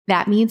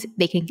 That means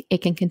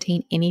it can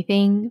contain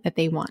anything that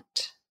they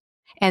want.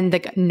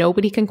 And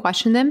nobody can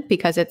question them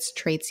because it's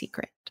trade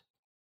secret.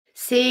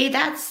 See,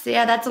 that's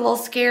a little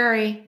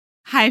scary.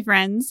 Hi,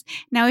 friends.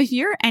 Now, if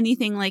you're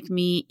anything like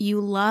me, you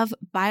love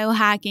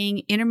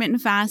biohacking,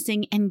 intermittent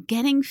fasting, and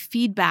getting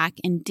feedback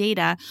and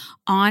data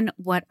on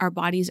what our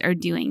bodies are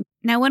doing.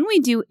 Now, when we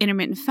do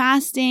intermittent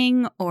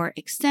fasting or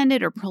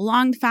extended or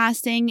prolonged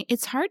fasting,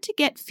 it's hard to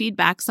get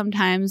feedback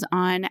sometimes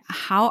on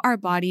how our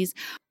bodies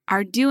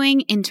are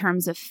doing in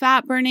terms of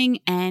fat burning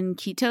and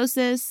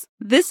ketosis.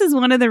 This is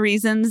one of the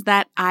reasons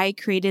that I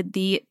created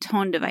the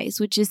Tone device,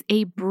 which is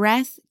a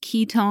breath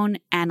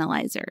ketone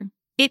analyzer.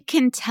 It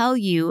can tell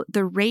you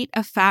the rate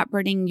of fat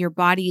burning your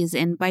body is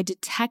in by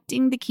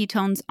detecting the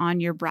ketones on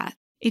your breath.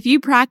 If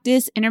you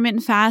practice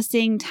intermittent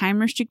fasting,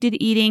 time-restricted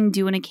eating,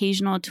 do an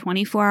occasional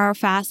 24-hour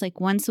fast like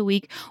once a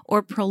week,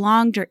 or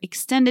prolonged or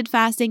extended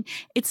fasting,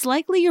 it's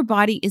likely your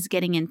body is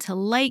getting into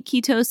light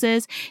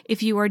ketosis.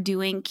 If you are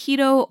doing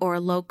keto or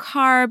low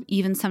carb,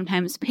 even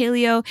sometimes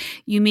paleo,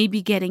 you may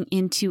be getting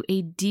into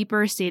a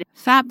deeper state of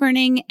fat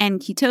burning and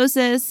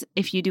ketosis.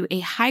 If you do a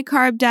high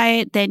carb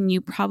diet, then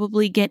you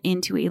probably get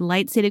into a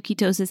light state of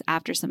ketosis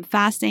after some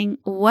fasting.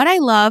 What I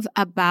love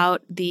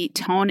about the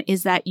Tone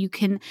is that you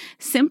can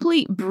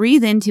simply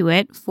breathe into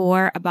it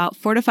for about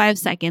 4 to 5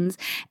 seconds,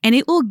 and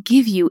it will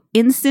give you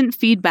instant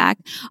feedback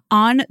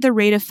on the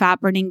rate of fat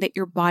burning that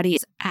your body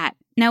is at.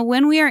 Now,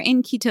 when we are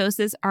in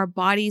ketosis, our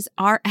bodies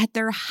are at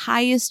their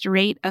highest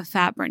rate of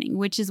fat burning,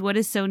 which is what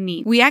is so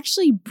neat. We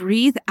actually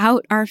breathe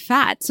out our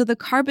fat. So the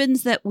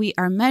carbons that we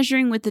are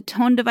measuring with the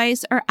Tone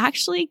device are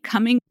actually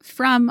coming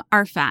from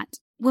our fat.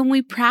 When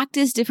we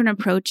practice different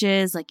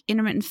approaches like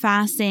intermittent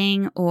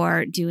fasting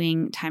or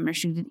doing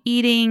time-restricted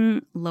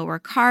eating, lower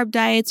carb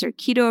diets, or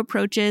keto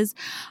approaches,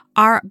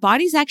 our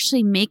bodies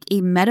actually make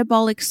a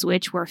metabolic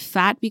switch where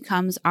fat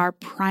becomes our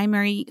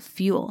primary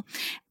fuel.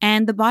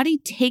 And the body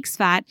takes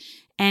fat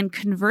and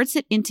converts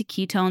it into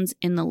ketones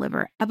in the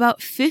liver.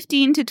 About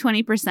 15 to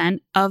 20%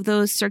 of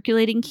those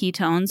circulating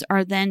ketones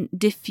are then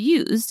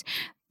diffused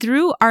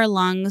through our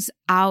lungs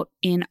out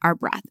in our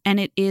breath.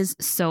 And it is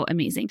so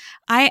amazing.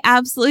 I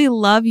absolutely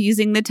love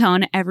using the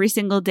Tone every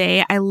single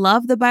day. I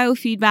love the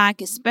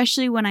biofeedback,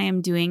 especially when I am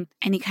doing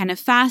any kind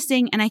of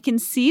fasting, and I can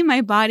see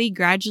my body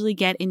gradually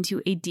get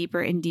into a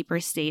deeper and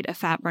deeper state of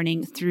fat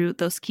burning through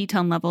those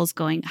ketone levels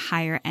going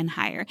higher and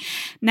higher.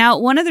 Now,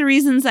 one of the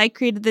reasons I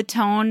created the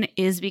Tone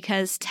is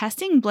because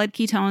testing blood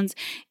ketones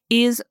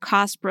is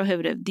cost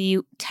prohibitive. The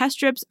test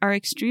strips are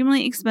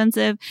extremely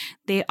expensive.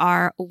 They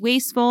are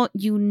wasteful.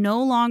 You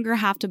no longer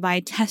have to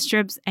buy test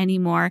strips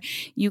anymore.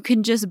 You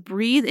can just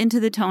breathe into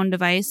the Tone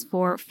device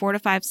for 4 to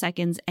 5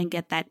 seconds and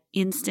get that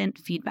instant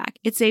feedback.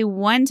 It's a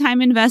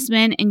one-time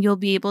investment and you'll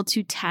be able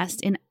to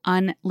test an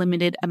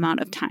unlimited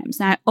amount of times.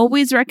 Now, I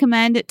always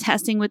recommend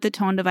testing with the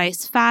Tone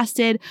device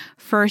fasted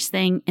first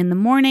thing in the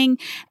morning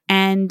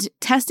and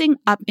testing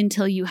up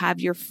until you have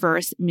your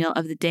first meal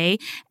of the day.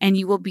 And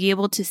you will be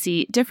able to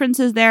see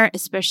differences there,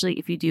 especially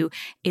if you do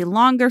a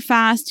longer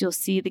fast. You'll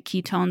see the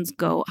ketones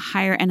go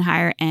higher and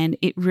higher, and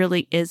it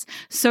really is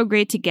so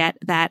great to get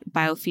that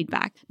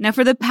biofeedback. Now,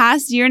 for the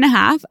past year and a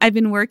half, I've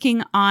been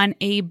working on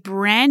a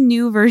brand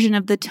new version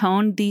of the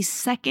Tone, the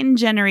 2nd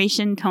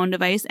generation Tone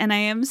device, and I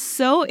am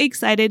so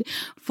excited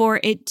for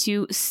it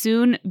to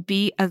soon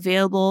be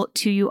available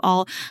to you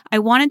all. I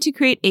wanted to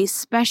create a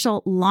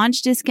special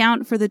launch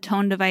discount for the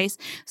Tone device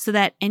so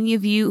that any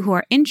of you who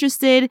are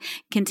interested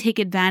can take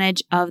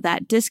advantage of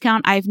that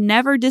discount. I've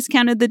never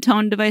discounted the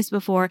Tone device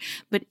before,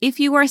 but if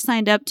you are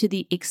signed up to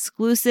the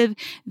exclusive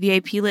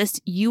VIP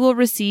list, you will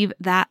receive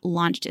that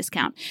launch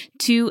discount.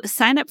 To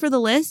sign up for the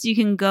list, you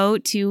can go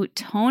to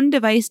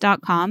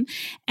tonedevice.com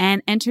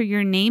and enter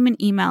your name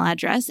and email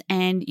address,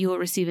 and you will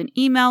receive an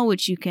email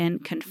which you can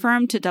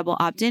confirm to double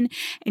opt-in,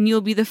 and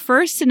you'll be the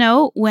first to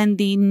know when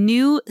the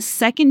new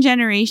 2nd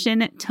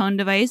generation Tone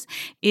device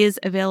is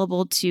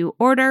available to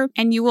order,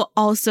 and you will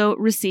also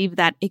receive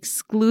that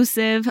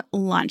exclusive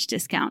launch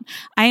discount.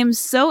 I am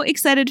so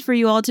excited for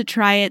you all to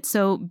try it,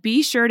 so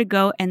be sure to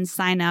go and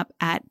sign up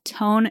at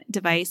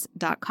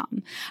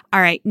tonedevice.com.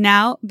 All right,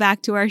 now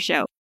back to our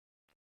show.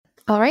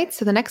 All right,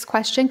 so the next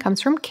question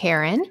comes from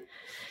Karen.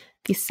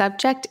 The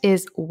subject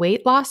is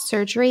weight loss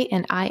surgery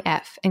and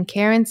IF, and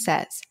Karen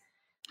says,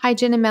 "Hi,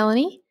 Jen and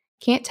Melanie.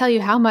 Can't tell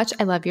you how much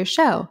I love your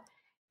show.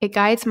 It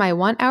guides my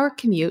 1-hour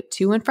commute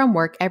to and from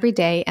work every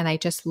day, and I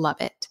just love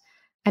it.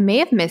 I may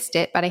have missed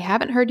it, but I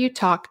haven't heard you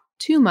talk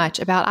too much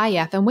about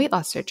IF and weight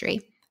loss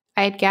surgery.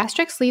 I had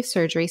gastric sleeve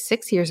surgery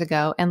 6 years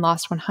ago and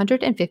lost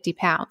 150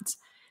 pounds.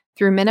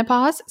 Through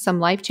menopause, some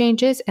life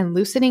changes, and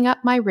loosening up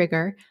my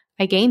rigor,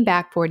 I gained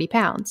back 40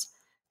 pounds.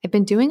 I've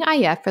been doing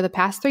IF for the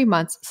past 3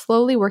 months,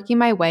 slowly working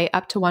my way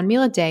up to 1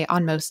 meal a day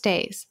on most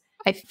days.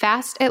 I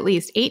fast at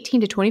least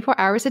 18 to 24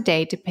 hours a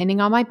day, depending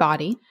on my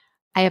body.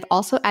 I have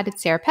also added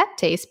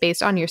serapeptase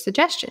based on your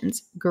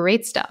suggestions.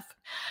 Great stuff.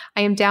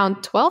 I am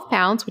down 12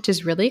 pounds, which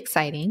is really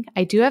exciting.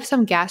 I do have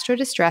some gastro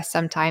distress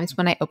sometimes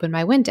when I open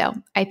my window.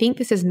 I think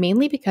this is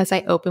mainly because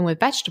I open with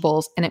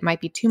vegetables and it might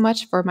be too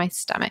much for my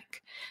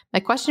stomach. My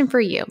question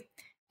for you,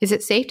 is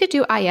it safe to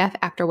do IF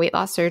after weight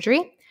loss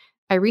surgery?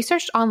 I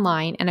researched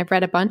online and I've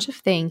read a bunch of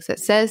things that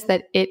says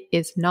that it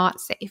is not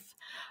safe.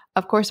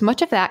 Of course,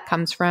 much of that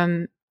comes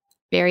from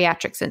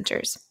bariatric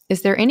centers.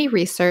 Is there any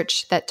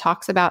research that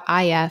talks about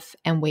IF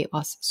and weight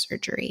loss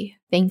surgery?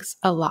 Thanks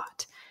a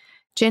lot."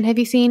 Jen, have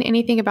you seen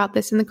anything about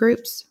this in the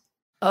groups?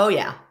 Oh,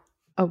 yeah.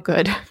 Oh,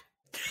 good.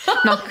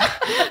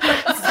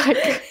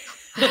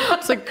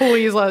 It's like,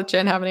 please let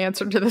Jen have an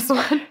answer to this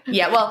one.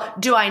 Yeah. Well,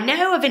 do I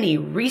know of any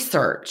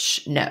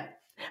research? No.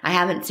 I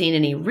haven't seen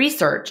any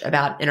research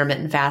about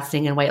intermittent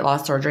fasting and weight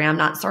loss surgery. I'm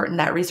not certain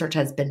that research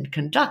has been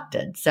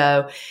conducted.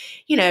 So,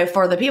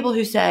 for the people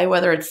who say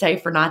whether it's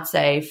safe or not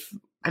safe,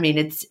 I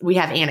mean, we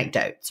have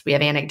anecdotes. We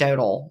have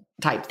anecdotal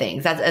type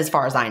things. That's as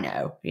far as I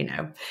know,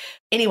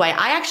 Anyway,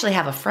 I actually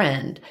have a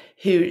friend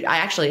who I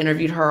actually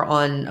interviewed her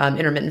on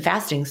Intermittent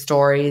Fasting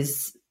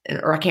Stories,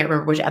 or I can't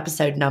remember which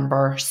episode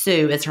number.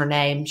 Sue is her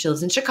name. She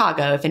lives in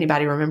Chicago. If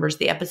anybody remembers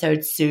the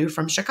episode, Sue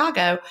from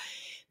Chicago,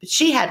 but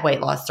she had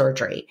weight loss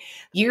surgery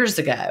years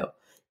ago.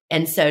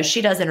 And so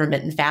she does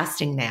intermittent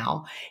fasting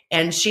now.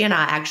 And she and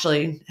I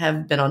actually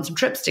have been on some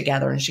trips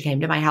together, and she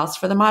came to my house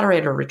for the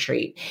moderator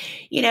retreat.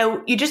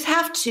 You just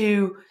have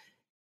to,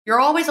 you're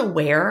always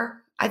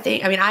aware, I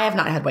think. I mean, I have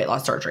not had weight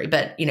loss surgery,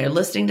 but,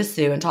 listening to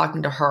Sue and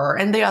talking to her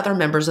and the other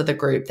members of the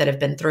group that have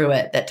been through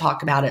it, that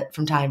talk about it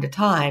from time to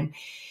time,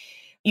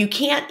 you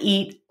can't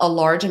eat a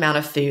large amount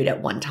of food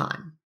at one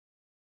time.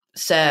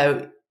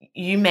 So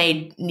you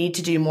may need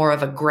to do more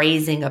of a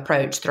grazing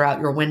approach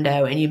throughout your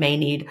window, and you may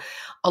need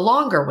a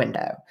longer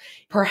window.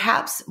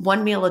 Perhaps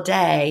one meal a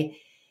day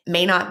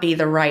may not be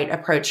the right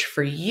approach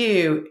for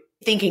you,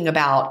 thinking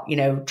about,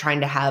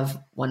 trying to have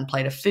one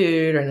plate of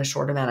food in a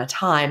short amount of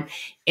time.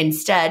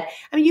 Instead,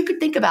 I mean, you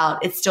could think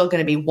about it's still going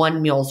to be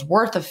one meal's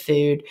worth of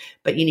food,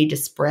 but you need to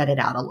spread it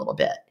out a little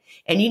bit.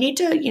 And you need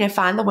to,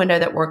 find the window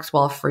that works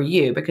well for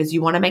you, because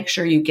you want to make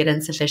sure you get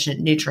in sufficient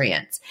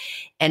nutrients.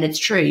 And it's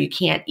true, you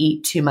can't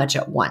eat too much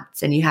at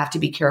once, and you have to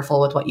be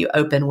careful with what you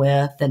open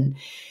with and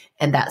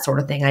that sort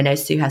of thing. I know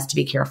Sue has to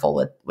be careful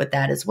with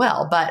that as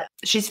well, but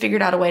she's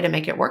figured out a way to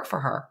make it work for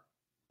her.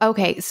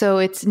 Okay, so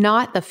it's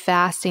not the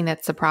fasting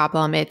that's the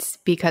problem. It's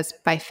because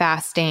by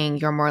fasting,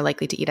 you're more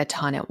likely to eat a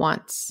ton at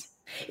once.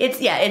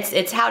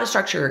 It's how to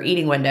structure your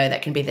eating window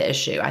that can be the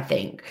issue, I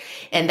think.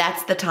 And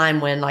that's the time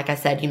when, like I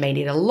said, you may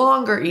need a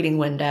longer eating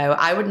window.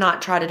 I would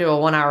not try to do a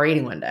 1-hour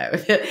eating window.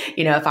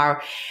 If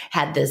I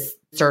had this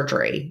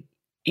surgery,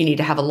 you need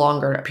to have a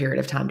longer period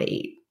of time to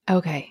eat.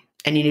 Okay.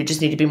 And you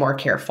just need to be more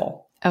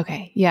careful.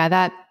 Okay. Yeah,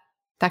 that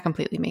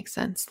completely makes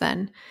sense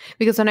then.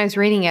 Because when I was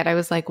reading it, I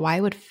was like,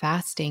 why would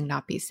fasting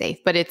not be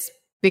safe? But it's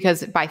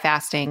because by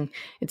fasting,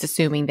 it's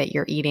assuming that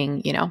you're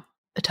eating,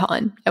 a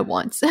ton at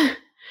once.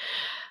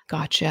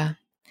 Gotcha.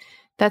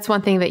 That's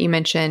one thing that you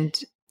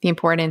mentioned, the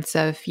importance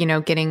of,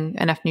 getting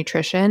enough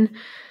nutrition.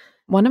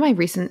 One of my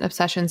recent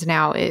obsessions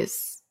now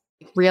is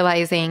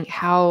realizing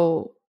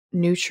how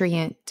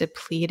nutrient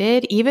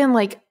depleted, even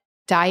like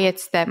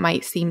diets that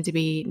might seem to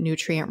be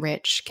nutrient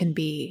rich can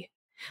be.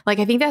 Like,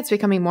 I think that's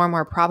becoming more and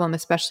more a problem,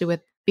 especially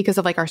because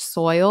of like our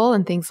soil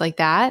and things like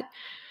that.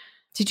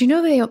 Did you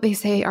know they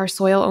say our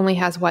soil only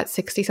has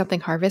 60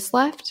 something harvests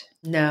left?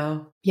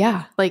 No.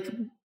 Yeah. Like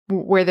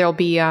where there'll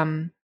be,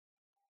 I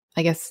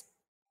guess,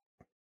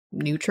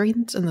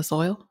 nutrients in the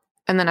soil.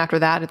 And then after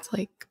that, it's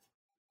like,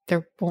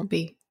 there won't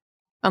be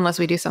unless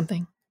we do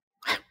something.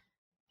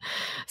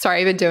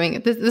 Sorry, I've been doing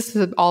it. This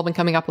has all been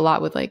coming up a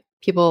lot with like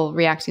people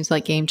reacting to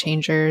like Game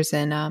Changers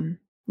and a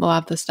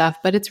lot of the stuff,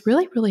 but it's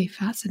really, really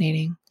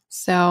fascinating.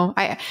 So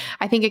I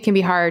think it can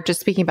be hard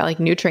just speaking about like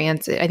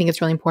nutrients. I think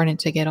it's really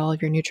important to get all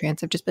of your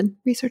nutrients. I've just been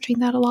researching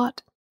that a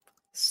lot.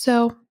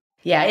 So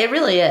yeah, it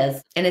really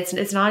is. And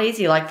it's not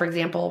easy. Like, for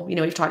example,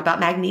 we've talked about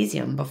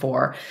magnesium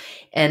before,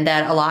 and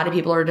that a lot of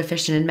people are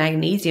deficient in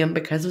magnesium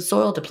because of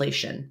soil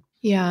depletion.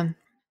 Yeah,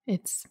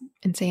 it's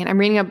insane. I'm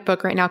reading a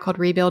book right now called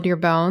Rebuild Your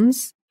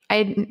Bones. I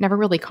had never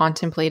really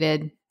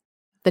contemplated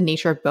the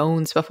nature of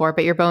bones before,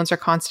 but your bones are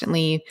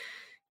constantly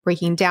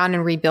breaking down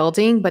and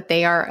rebuilding, but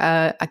they are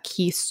a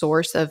key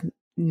source of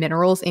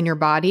minerals in your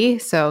body.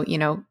 So,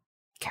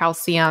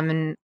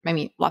 calcium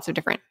and lots of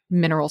different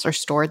minerals are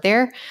stored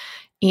there.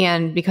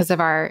 And because of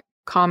our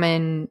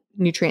common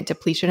nutrient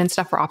depletion and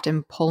stuff, we're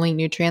often pulling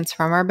nutrients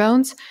from our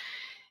bones.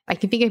 I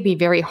can think it'd be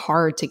very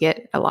hard to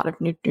get a lot of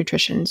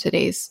nutrition in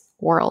today's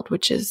world,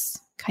 which is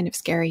kind of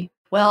scary.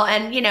 Well,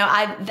 and,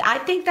 I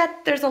think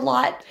that there's a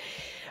lot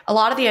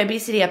of the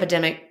obesity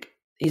epidemic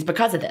is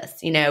because of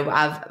this.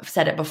 I've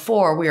said it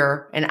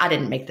before, and I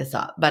didn't make this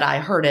up, but I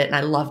heard it and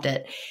I loved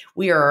it.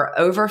 We are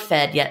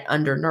overfed yet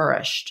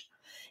undernourished.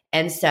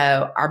 And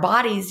so our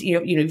bodies,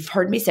 you've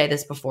heard me say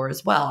this before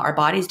as well, our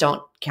bodies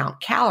don't count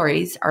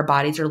calories. Our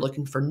bodies are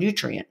looking for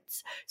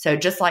nutrients. So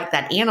just like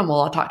that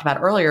animal I talked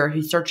about earlier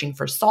who's searching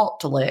for salt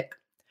to lick,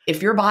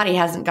 if your body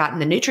hasn't gotten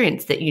the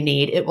nutrients that you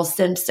need, it will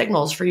send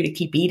signals for you to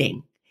keep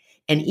eating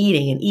and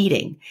eating and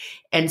eating.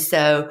 And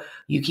so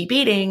you keep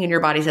eating and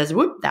your body says,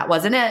 whoop, that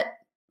wasn't it.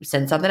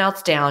 Send something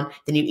else down,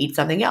 then you eat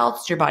something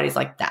else. Your body's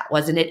like, that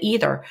wasn't it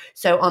either.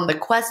 So on the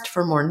quest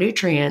for more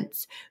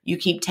nutrients, you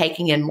keep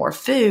taking in more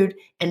food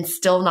and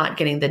still not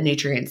getting the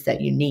nutrients that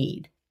you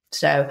need.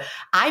 So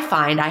I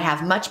find I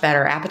have much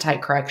better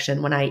appetite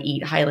correction when I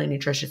eat highly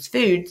nutritious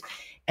foods,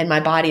 and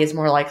my body is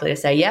more likely to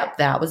say, yep,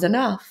 that was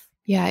enough.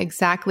 Yeah,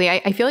 exactly.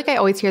 I feel like I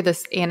always hear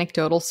this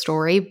anecdotal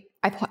story.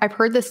 I've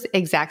heard this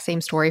exact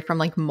same story from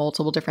like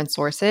multiple different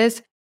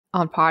sources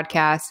on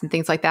podcasts and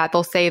things like that.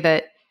 They'll say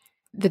that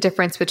the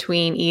difference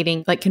between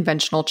eating like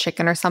conventional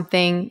chicken or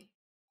something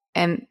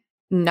and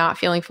not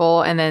feeling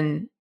full, and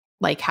then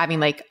like having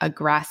like a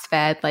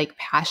grass-fed, like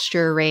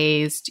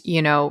pasture-raised,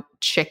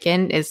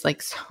 chicken is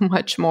like so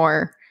much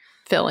more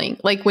filling.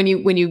 Like when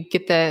you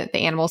get the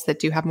animals that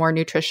do have more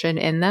nutrition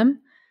in them,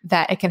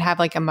 that it can have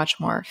like a much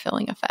more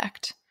filling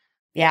effect.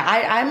 Yeah,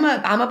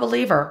 I'm a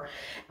believer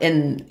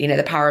in,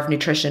 the power of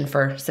nutrition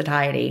for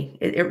satiety.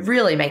 It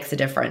really makes a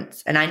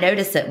difference. And I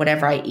notice it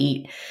whenever I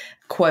eat,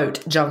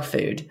 quote, junk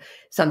food,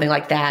 something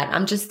like that.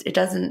 It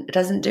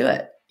doesn't do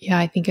it. Yeah,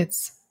 I think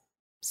it's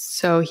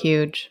so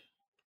huge.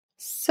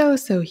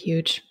 So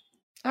huge.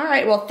 All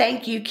right. Well,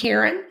 thank you,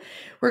 Karen.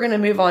 We're going to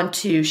move on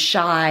to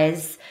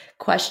Shai's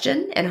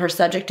question, and her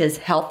subject is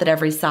health at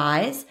every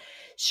size.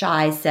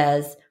 Shai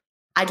says,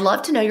 I'd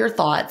love to know your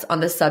thoughts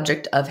on the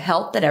subject of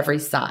health at every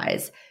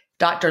size.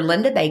 Dr.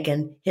 Linda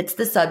Bacon hits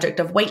the subject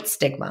of weight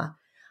stigma.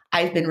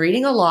 I've been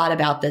reading a lot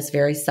about this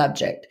very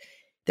subject.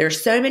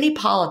 There's so many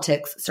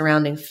politics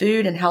surrounding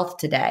food and health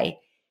today.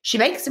 She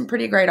makes some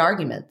pretty great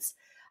arguments.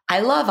 I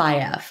love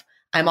IF.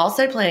 I'm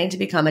also planning to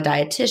become a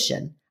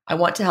dietitian. I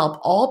want to help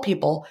all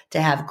people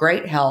to have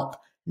great health,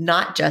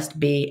 not just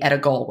be at a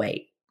goal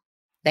weight.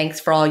 Thanks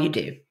for all you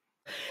do.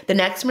 The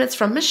next one is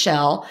from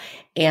Michelle,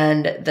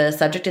 and the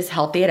subject is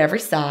healthy at every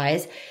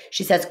size.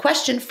 She says,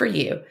 question for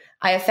you.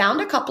 I have found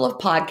a couple of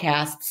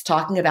podcasts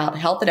talking about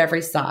health at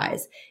every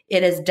size.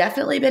 It has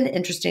definitely been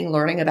interesting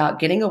learning about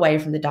getting away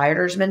from the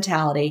dieter's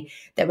mentality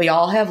that we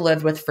all have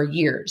lived with for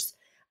years.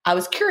 I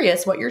was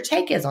curious what your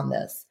take is on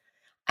this.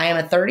 I am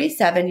a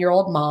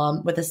 37-year-old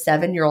mom with a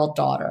 7-year-old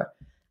daughter.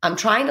 I'm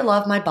trying to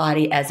love my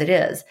body as it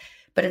is,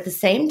 but at the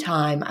same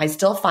time, I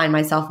still find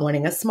myself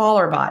wanting a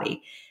smaller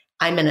body.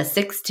 I'm in a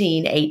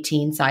 16,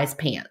 18 size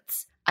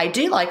pants. I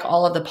do like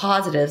all of the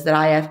positives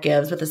that IF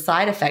gives with the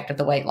side effect of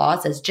the weight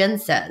loss, as Jen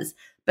says.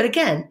 But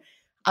again,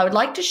 I would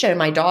like to show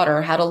my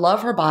daughter how to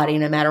love her body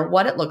no matter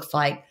what it looks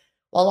like,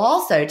 while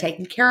also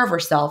taking care of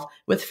herself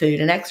with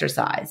food and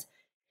exercise.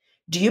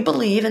 Do you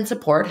believe and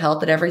support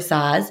health at every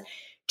size?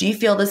 Do you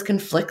feel this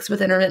conflicts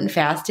with intermittent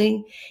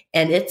fasting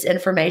and its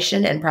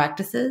information and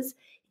practices?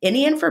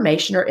 Any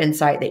information or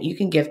insight that you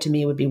can give to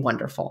me would be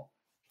wonderful.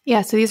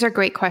 Yeah, so these are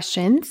great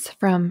questions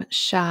from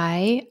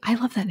Shai. I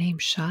love that name,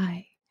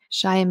 Shai.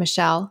 Shai and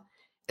Michelle.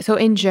 So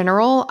in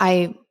general,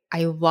 I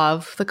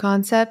love the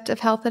concept of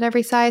health at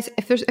every size.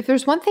 If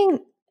there's one thing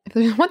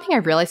I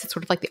realize it's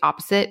sort of like the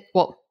opposite.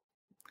 Well,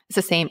 it's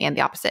the same and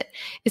the opposite,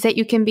 is that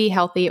you can be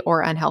healthy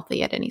or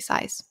unhealthy at any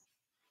size.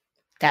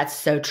 That's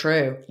so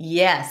true.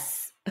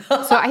 Yes.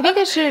 So I think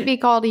it shouldn't be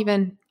called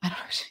even, I don't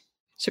know, it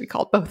should be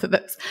called both of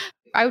those.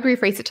 I would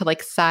rephrase it to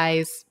like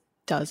size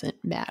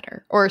doesn't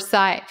matter, or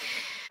size.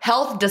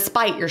 Health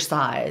despite your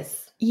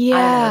size.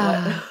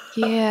 Yeah.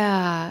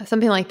 Yeah.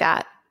 Something like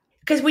that.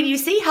 Because when you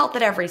see health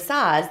at every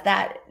size,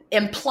 that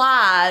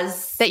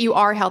implies that you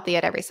are healthy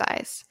at every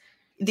size.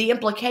 The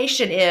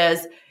implication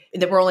is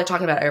that we're only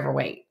talking about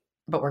overweight,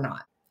 but we're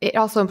not. It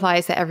also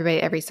implies that everybody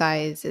at every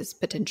size is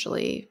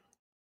potentially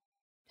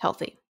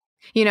healthy.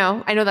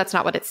 I know that's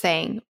not what it's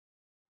saying.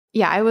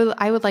 Yeah,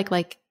 I would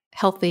like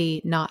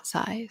healthy, not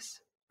size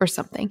or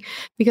something.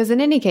 Because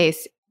in any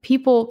case,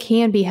 people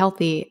can be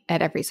healthy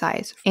at every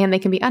size and they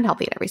can be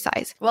unhealthy at every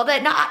size. Well,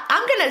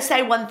 I'm going to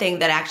say one thing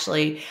that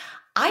actually,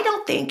 I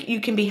don't think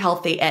you can be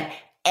healthy at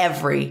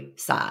every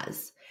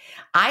size.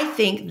 I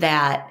think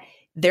that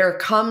there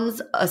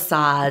comes a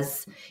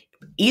size,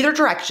 either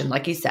direction,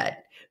 like you said.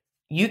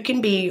 You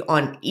can be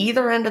on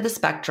either end of the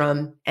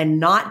spectrum and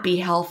not be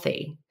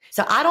healthy.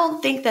 So I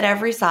don't think that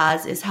every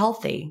size is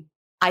healthy.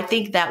 I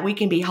think that we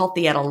can be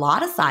healthy at a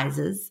lot of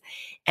sizes.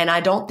 And I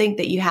don't think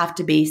that you have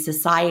to be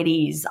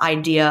society's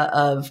idea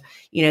of,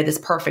 this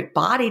perfect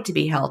body to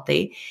be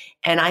healthy.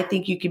 And I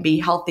think you can be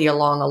healthy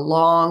along a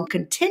long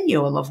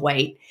continuum of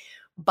weight.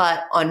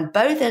 But on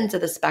both ends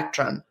of the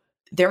spectrum,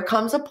 there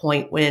comes a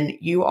point when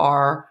you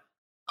are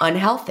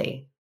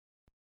unhealthy.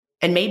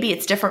 And maybe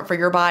it's different for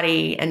your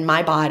body and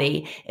my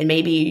body. And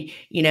maybe,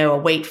 a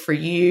weight for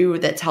you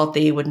that's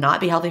healthy would not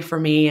be healthy for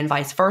me and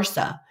vice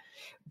versa.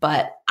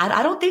 But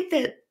I don't think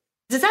that,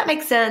 does that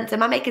make sense?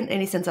 Am I making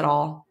any sense at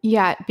all?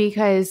 Yeah,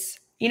 because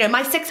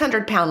my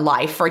 600-pound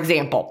life, for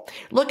example,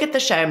 look at the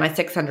show, My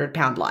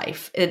 600-Pound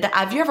Life.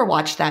 Have you ever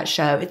watched that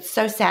show? It's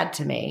so sad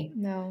to me.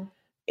 No.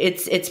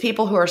 It's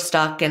people who are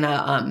stuck in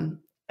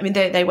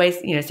they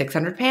weigh,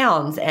 600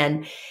 pounds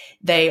and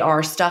they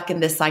are stuck in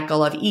this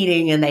cycle of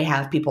eating and they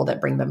have people that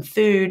bring them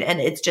food. And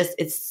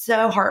it's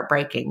so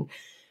heartbreaking,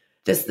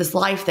 this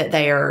life that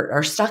they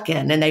are stuck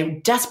in, and they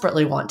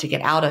desperately want to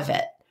get out of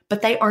it,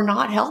 but they are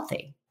not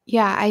healthy.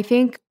 Yeah, I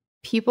think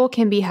people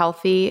can be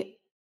healthy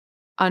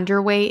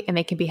underweight and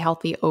they can be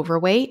healthy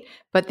overweight,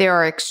 but there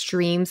are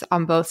extremes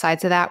on both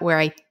sides of that where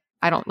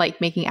I don't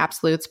like making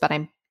absolutes, but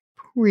I'm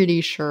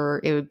pretty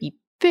sure it would be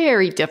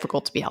very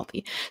difficult to be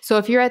healthy. So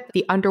if you're at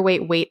the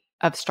underweight weight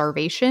of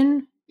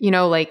starvation,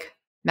 like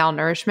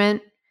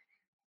malnourishment,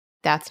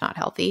 that's not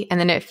healthy. And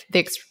then if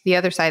the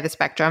other side of the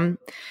spectrum,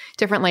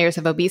 different layers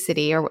of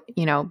obesity, or,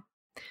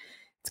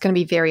 it's going to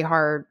be very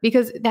hard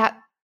because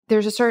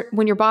there's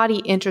when your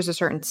body enters a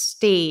certain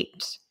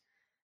state,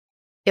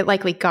 it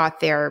likely got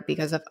there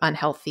because of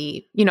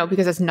unhealthy,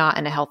 because it's not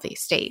in a healthy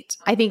state.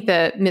 I think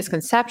the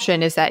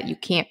misconception is that you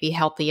can't be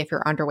healthy if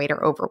you're underweight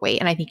or overweight.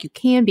 And I think you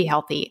can be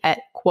healthy at,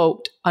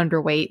 quote,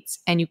 underweights,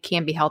 and you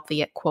can be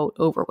healthy at, quote,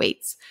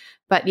 overweights.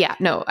 But yeah,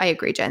 no, I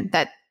agree, Jen,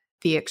 that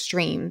the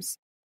extremes.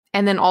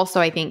 And then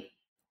also, I think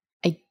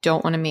I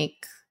don't want to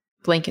make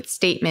blanket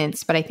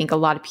statements, but I think a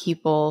lot of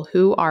people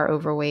who are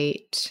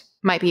overweight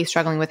might be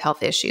struggling with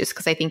health issues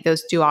because I think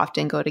those do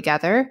often go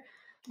together.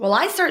 Well,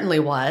 I certainly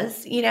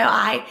was.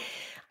 I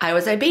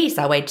was obese.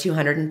 I weighed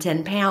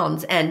 210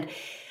 pounds. And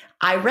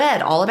I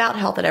read all about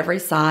health at every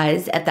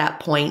size at that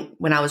point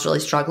when I was really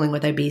struggling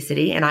with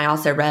obesity. And I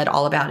also read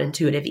all about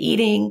intuitive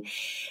eating.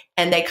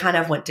 And they kind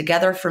of went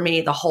together for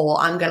me. The whole,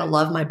 I'm going to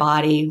love my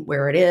body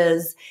where it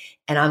is.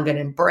 And I'm going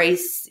to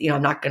embrace,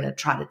 I'm not going to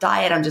try to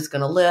diet. I'm just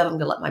going to live. I'm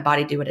going to let my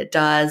body do what it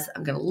does.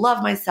 I'm going to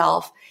love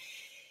myself.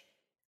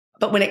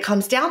 But when it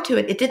comes down to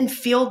it, it didn't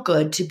feel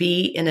good to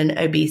be in an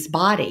obese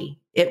body.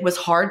 It was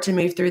hard to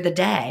move through the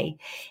day.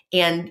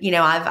 And,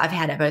 I've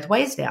had it both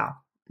ways now.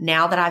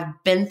 Now that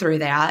I've been through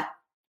that,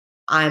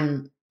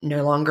 I'm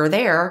no longer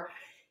there.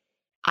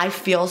 I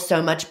feel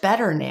so much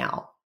better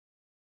now.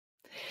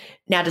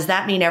 Now, does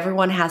that mean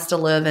everyone has to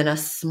live in a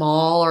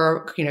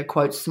smaller,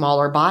 quote,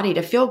 smaller body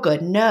to feel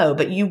good? No,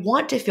 but you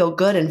want to feel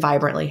good and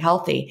vibrantly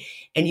healthy,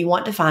 and you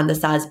want to find the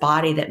size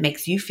body that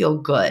makes you feel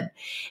good.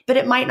 But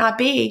it might not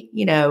be,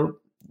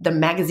 the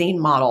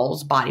magazine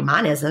model's body.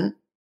 Mine isn't.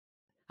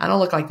 I don't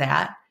look like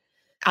that.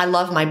 I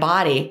love my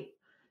body.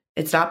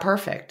 It's not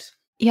perfect.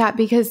 Yeah,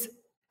 because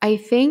I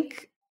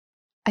think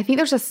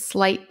there's a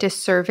slight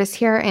disservice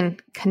here in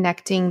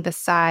connecting the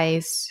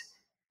size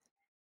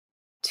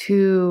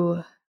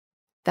to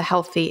the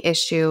healthy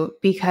issue,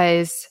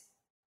 because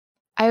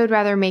I would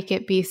rather make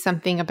it be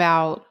something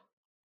about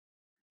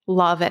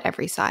love at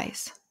every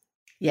size.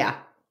 Yeah.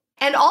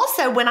 And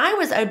also, when I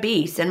was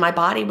obese and my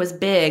body was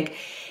big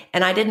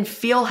and I didn't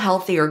feel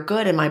healthy or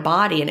good in my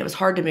body and it was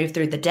hard to move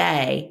through the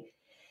day,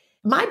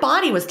 my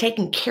body was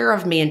taking care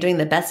of me and doing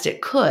the best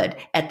it could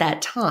at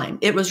that time.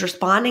 It was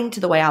responding to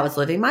the way I was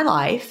living my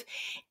life,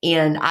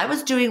 and I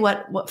was doing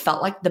what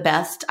felt like the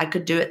best I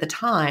could do at the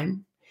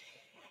time.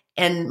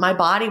 And my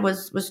body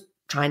was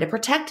trying to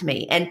protect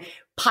me. And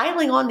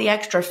piling on the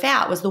extra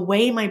fat was the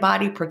way my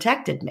body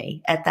protected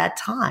me at that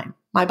time.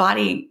 My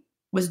body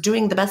was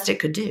doing the best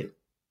it could do.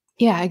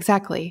 Yeah,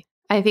 exactly.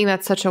 I think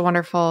that's such a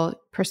wonderful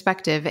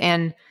perspective.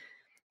 And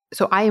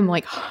so I am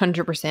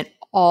 100%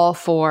 all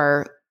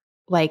for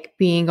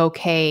being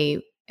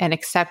okay and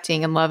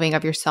accepting and loving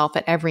of yourself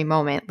at every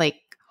moment,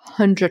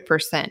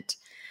 100%.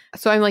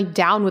 So I'm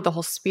down with the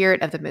whole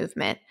spirit of the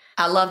movement.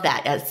 I love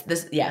that.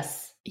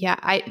 Yes. Yeah.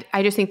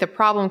 I just think the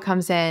problem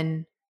comes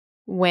in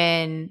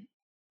when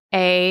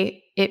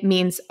it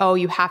means,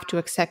 you have to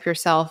accept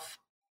yourself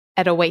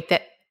at a weight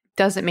that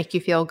doesn't make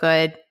you feel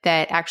good,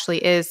 that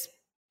actually is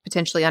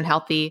potentially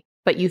unhealthy,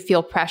 but you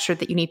feel pressured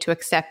that you need to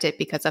accept it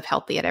because of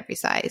healthy at every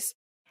size.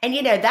 And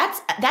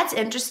that's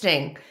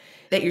interesting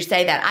that you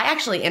say that. I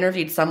actually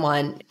interviewed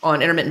someone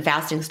on Intermittent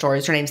Fasting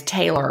Stories. Her name's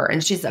Taylor,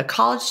 and she's a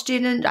college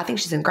student. I think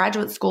she's in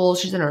graduate school.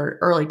 She's in her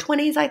early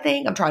 20s, I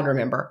think. I'm trying to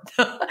remember.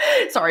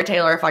 Sorry,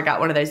 Taylor, if I got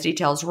one of those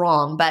details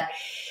wrong. But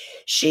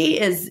she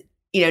is,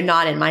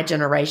 not in my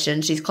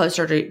generation. She's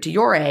closer to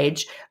your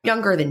age,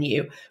 younger than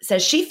you.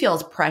 Says she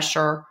feels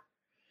pressure.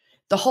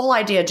 The whole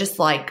idea, just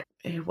like,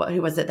 who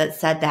was it that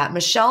said that?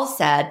 Michelle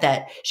said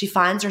that she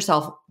finds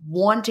herself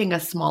wanting a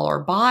smaller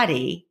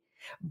body,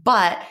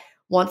 but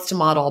wants to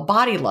model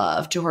body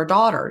love to her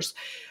daughters,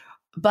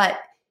 but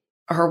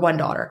her one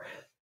daughter.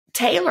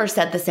 Taylor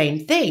said the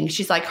same thing.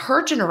 She's like,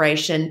 her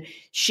generation,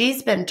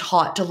 she's been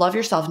taught to love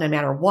yourself no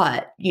matter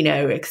what,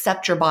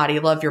 accept your body,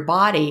 love your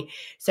body.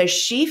 So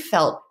she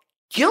felt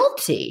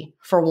guilty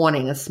for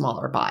wanting a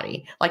smaller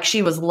body. Like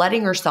she was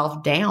letting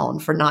herself down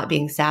for not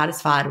being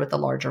satisfied with the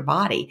larger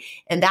body.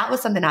 And that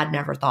was something I'd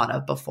never thought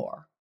of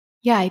before.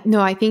 Yeah, no,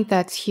 I think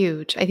that's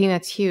huge. I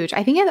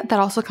think that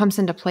also comes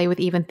into play with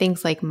even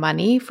things like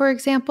money, for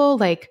example.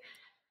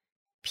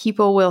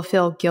 People will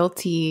feel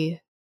guilty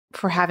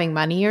for having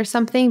money or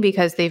something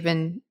because they've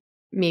been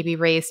maybe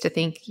raised to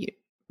think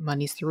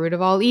money's the root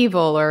of all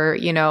evil, or,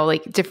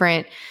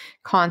 different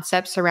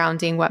concepts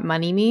surrounding what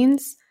money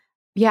means.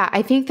 Yeah,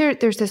 I think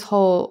there's this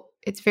whole,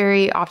 it's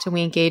very often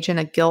we engage in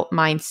a guilt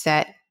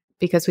mindset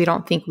because we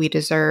don't think we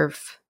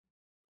deserve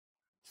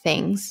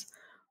things.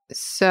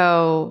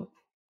 So,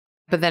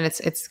 but then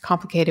it's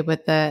complicated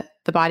with the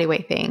body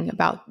weight thing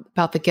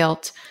about the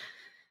guilt.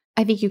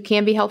 I think you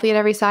can be healthy at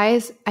every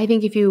size. I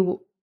think if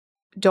you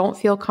don't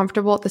feel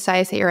comfortable at the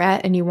size that you're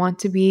at and you want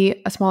to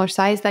be a smaller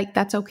size,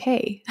 that's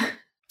okay.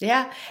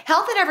 Yeah.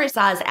 Health at every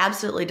size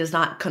absolutely does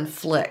not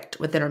conflict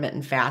with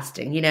intermittent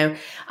fasting.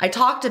 I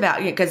talked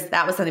about, because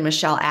that was something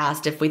Michelle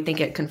asked, if we think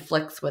it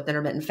conflicts with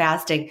intermittent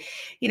fasting.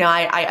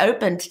 I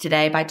opened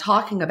today by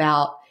talking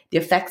about the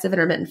effects of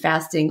intermittent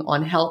fasting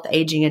on health,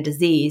 aging, and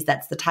disease.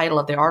 That's the title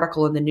of the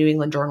article in the New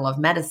England Journal of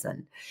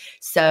Medicine.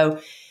 So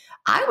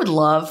I would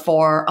love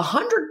for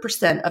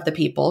 100% of the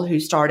people who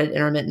started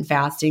intermittent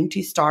fasting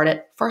to start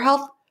it for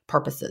health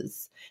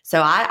purposes.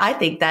 So I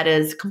think that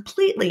is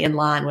completely in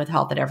line with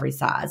health at every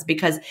size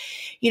because,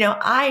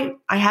 I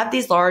have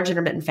these large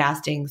intermittent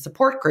fasting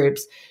support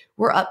groups.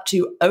 We're up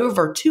to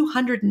over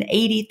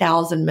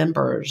 280,000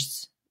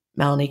 members.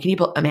 Melanie, can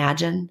you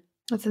imagine?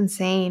 That's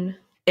insane.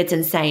 It's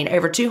insane.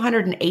 Over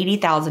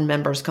 280,000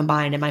 members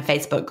combined in my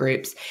Facebook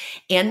groups.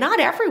 And not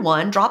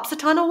everyone drops a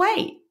ton of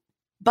weight.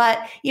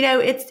 But,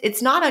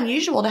 it's not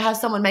unusual to have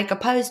someone make a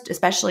post,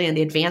 especially in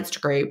the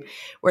advanced group,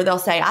 where they'll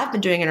say, I've been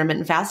doing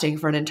intermittent fasting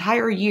for an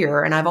entire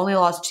year and I've only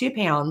lost 2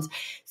 pounds.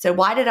 So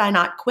why did I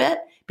not quit?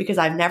 Because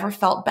I've never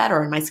felt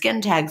better and my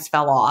skin tags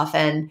fell off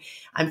and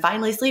I'm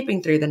finally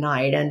sleeping through the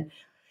night. And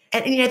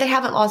they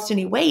haven't lost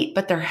any weight,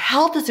 but their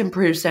health has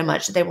improved so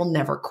much that they will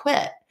never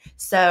quit.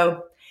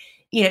 So,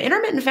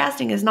 intermittent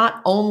fasting is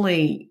not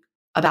only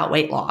about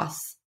weight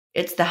loss.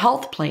 It's the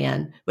health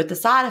plan with the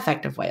side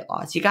effect of weight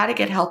loss. You got to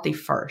get healthy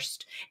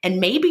first. And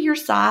maybe your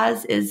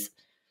size is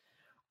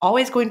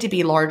always going to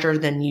be larger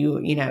than you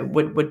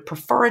would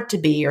prefer it to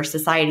be or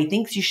society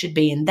thinks you should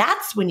be. And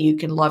that's when you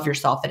can love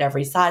yourself at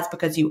every size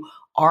because you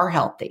are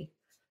healthy.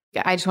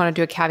 I just want to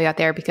do a caveat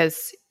there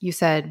because you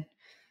said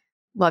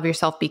love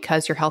yourself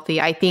because you're healthy.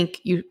 I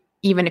think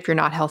even if you're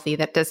not healthy,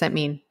 that doesn't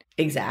mean.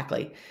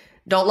 Exactly.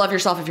 Don't love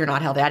yourself if you're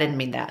not healthy. I didn't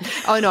mean that.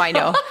 Oh, no, I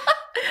know.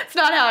 It's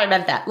not how I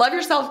meant that. Love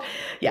yourself.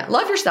 Yeah,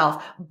 love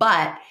yourself,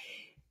 but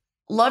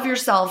love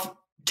yourself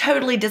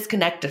totally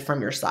disconnected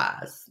from your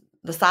size.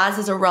 The size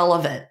is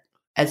irrelevant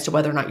as to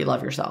whether or not you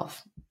love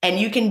yourself. And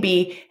you can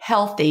be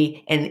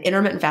healthy and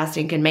intermittent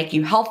fasting can make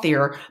you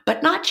healthier,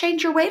 but not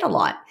change your weight a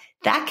lot.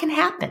 That can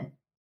happen.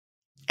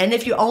 And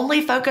if you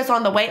only focus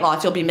on the weight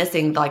loss, you'll be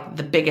missing like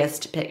the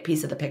biggest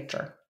piece of the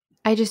picture.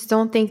 I just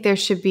don't think there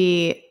should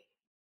be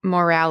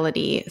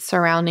morality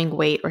surrounding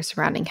weight or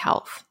surrounding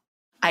health.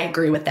 I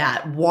agree with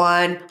that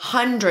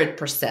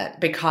 100%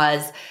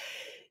 because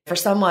for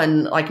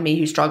someone like me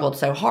who struggled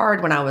so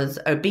hard when I was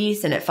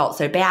obese and it felt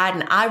so bad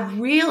and I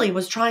really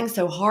was trying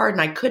so hard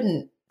and I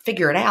couldn't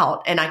figure it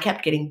out and I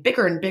kept getting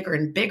bigger and bigger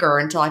and bigger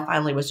until I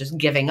finally was just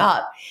giving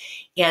up.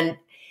 And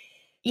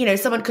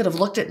someone could have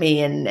looked at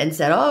me and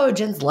said, oh,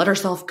 Jen's let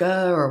herself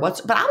go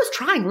but I was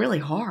trying really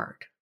hard.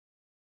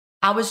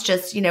 I was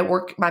just,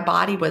 my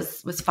body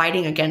was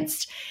fighting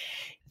against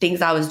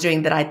things I was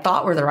doing that I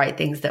thought were the right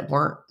things that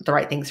weren't the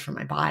right things for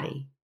my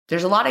body.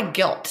 There's a lot of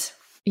guilt.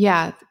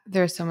 Yeah,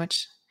 there's so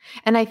much.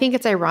 And I think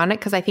it's ironic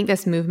because I think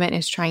this movement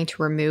is trying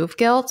to remove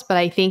guilt, but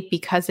I think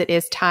because it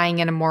is tying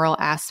in a moral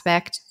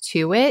aspect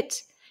to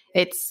it,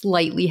 it's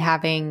slightly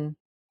having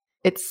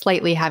a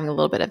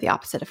little bit of the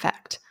opposite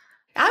effect.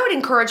 I would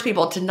encourage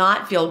people to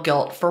not feel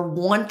guilt for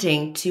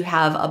wanting to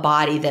have a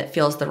body that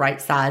feels the right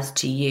size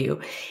to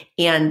you.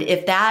 And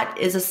if that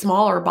is a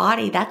smaller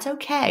body, that's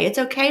okay. It's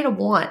okay to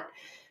want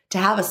to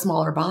have a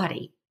smaller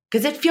body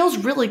because it feels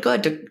really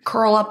good to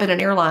curl up in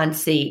an airline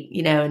seat,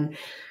 and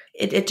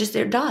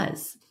it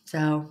does.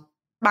 So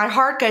my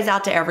heart goes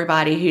out to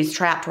everybody who's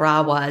trapped where I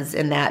was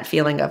in that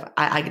feeling of,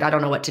 I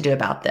don't know what to do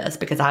about this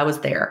because I was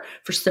there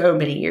for so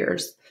many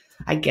years.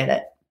 I get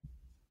it.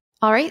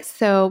 All right.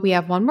 So we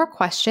have one more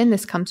question.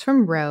 This comes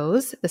from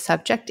Rose. The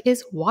subject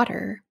is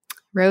water.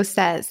 Rose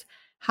says,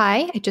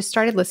 hi, I just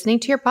started listening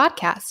to your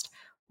podcast.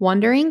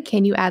 Wondering,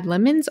 can you add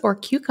lemons or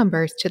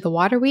cucumbers to the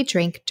water we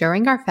drink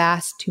during our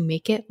fast to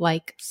make it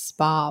like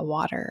spa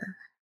water?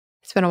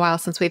 It's been a while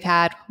since we've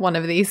had one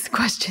of these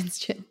questions,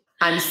 Jen.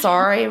 I'm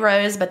sorry,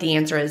 Rose, but the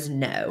answer is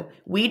no.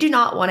 We do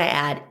not want to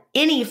add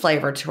any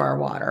flavor to our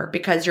water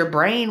because your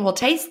brain will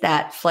taste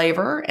that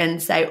flavor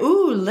and say,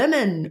 ooh,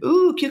 lemon,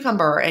 ooh,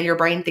 cucumber, and your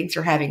brain thinks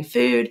you're having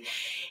food.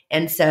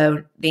 And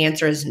so the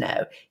answer is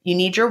no. You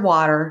need your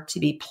water to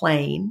be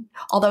plain,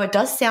 although it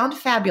does sound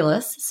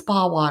fabulous,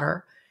 spa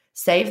water.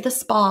 Save the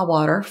spa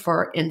water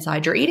for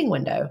inside your eating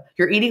window.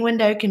 Your eating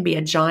window can be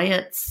a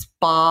giant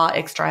spa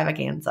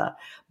extravaganza,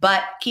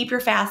 but keep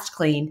your fast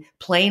clean,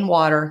 plain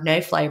water,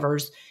 no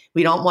flavors.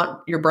 We don't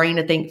want your brain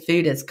to think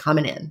food is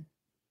coming in.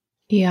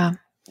 Yeah.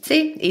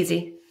 See?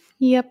 Easy.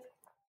 Yep.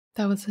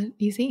 That was an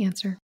easy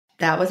answer.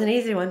 That was an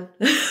easy one.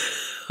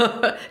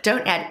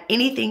 Don't add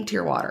anything to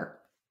your water.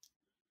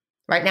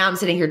 Right now I'm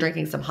sitting here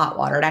drinking some hot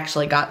water. It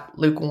actually got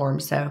lukewarm,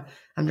 so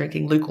I'm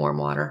drinking lukewarm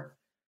water.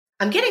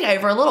 I'm getting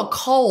over a little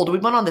cold. We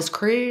went on this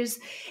cruise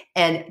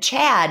and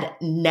Chad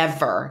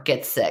never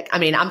gets sick. I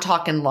mean, I'm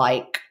talking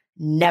like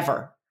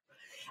never.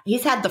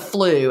 He's had the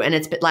flu and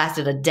it's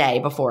lasted a day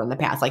before in the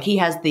past. Like he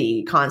has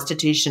the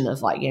constitution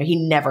of like, he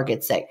never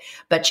gets sick.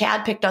 But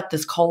Chad picked up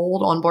this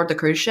cold on board the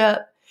cruise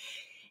ship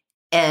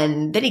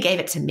and then he gave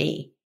it to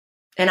me.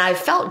 And I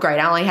felt great.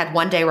 I only had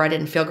one day where I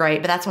didn't feel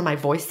great, but that's when my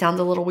voice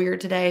sounds a little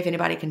weird today, if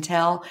anybody can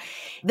tell.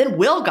 Then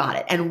Will got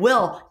it and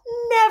Will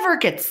never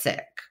gets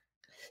sick.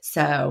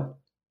 So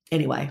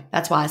anyway,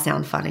 that's why I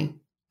sound funny.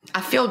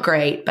 I feel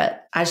great,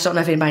 but I just don't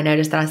know if anybody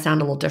noticed that I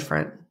sound a little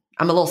different.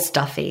 I'm a little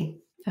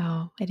stuffy.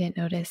 Oh, I didn't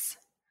notice.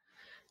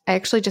 I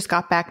actually just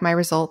got back my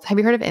results. Have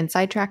you heard of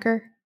Inside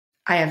Tracker?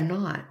 I have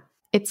not.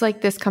 It's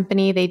like this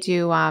company. They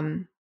do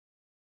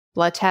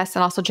blood tests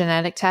and also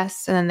genetic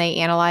tests, and then they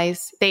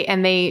analyze.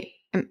 I'm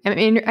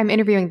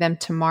interviewing them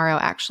tomorrow,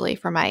 actually,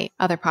 for my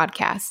other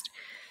podcast.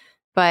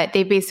 But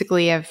they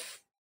basically have,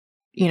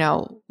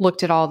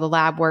 looked at all the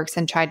lab works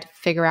and tried to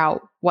figure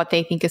out what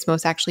they think is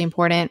most actually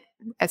important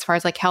as far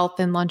as like health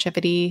and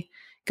longevity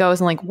goes,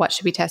 and like what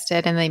should be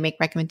tested. And they make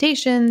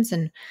recommendations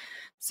and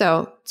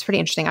So it's pretty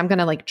interesting. I'm going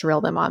to like drill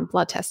them on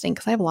blood testing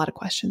because I have a lot of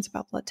questions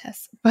about blood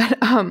tests. But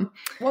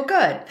well,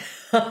 good.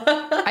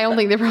 I don't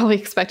think they're probably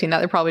expecting that.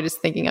 They're probably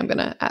just thinking I'm going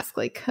to ask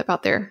like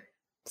about their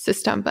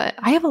system. But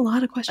I have a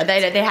lot of questions.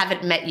 They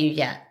haven't met you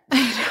yet.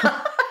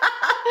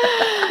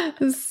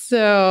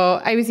 So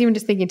I was even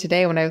just thinking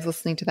today when I was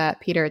listening to that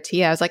Peter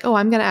Attia, I was like, oh,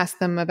 I'm going to ask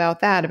them about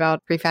that,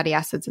 about free fatty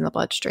acids in the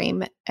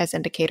bloodstream as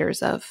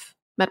indicators of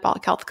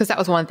metabolic health. Because that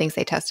was one of the things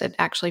they tested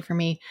actually for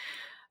me.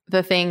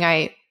 The thing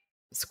I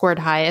scored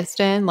highest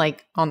in,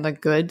 like on the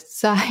good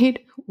side,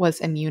 was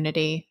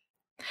immunity.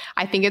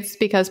 I think it's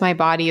because my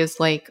body is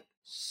like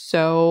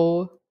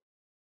so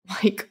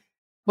like,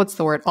 what's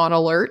the word? On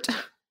alert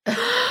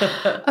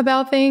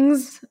about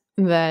things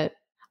that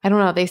I don't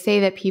know. They say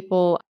that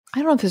people, I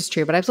don't know if this is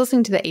true, but I was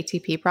listening to the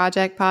ATP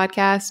Project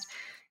podcast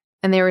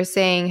and they were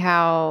saying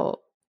how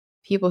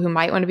people who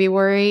might want to be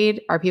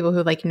worried are people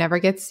who like never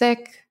get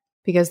sick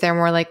because they're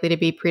more likely to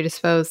be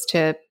predisposed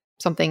to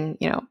something,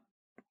 you know,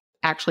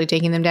 actually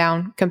taking them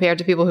down compared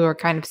to people who are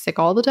kind of sick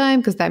all the time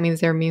because that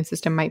means their immune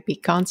system might be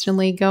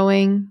constantly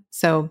going.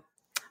 So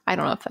I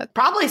don't know if that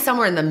probably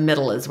somewhere in the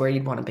middle is where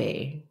you'd want to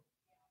be.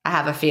 I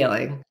have a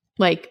feeling.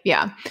 Like,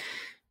 yeah.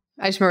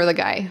 I just remember the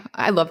guy.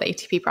 I love the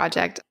ATP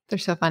Project. They're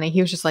so funny.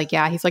 He was just like,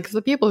 yeah, he's like,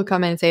 the people who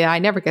come in and say, I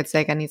never get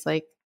sick. And he's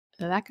like,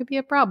 that could be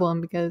a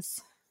problem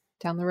because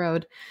down the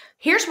road.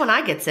 Here's when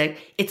I get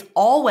sick. It's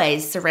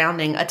always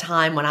surrounding a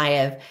time when I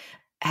have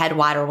had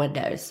wider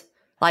windows.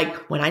 Like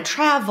when I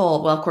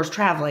travel, well, of course,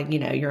 traveling, you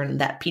know, you're in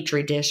that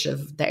petri dish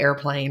of the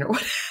airplane or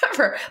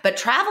whatever, but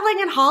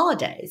traveling and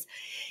holidays.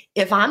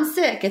 If I'm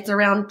sick, it's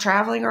around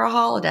traveling or a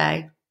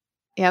holiday.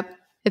 Yep.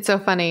 It's so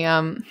funny.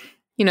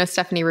 You know,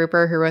 Stephanie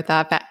Ruper, who wrote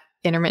that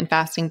intermittent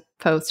fasting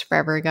post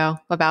forever ago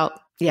about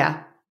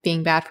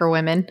being bad for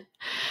women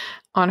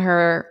on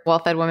her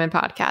Well-Fed Women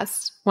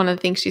podcast. One of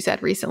the things she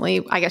said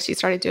recently, I guess she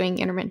started doing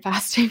intermittent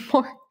fasting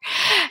more.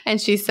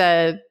 And she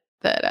said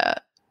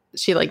that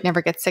she like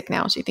never gets sick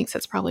now. She thinks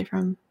it's probably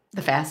from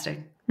the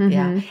fasting. Mm-hmm.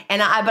 Yeah.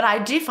 But I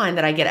do find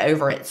that I get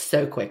over it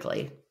so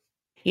quickly.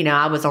 You know,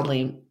 I was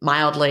only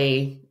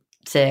mildly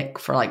sick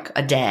for like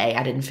a day.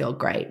 I didn't feel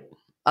great.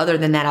 Other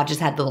than that, I've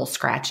just had the little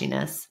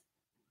scratchiness.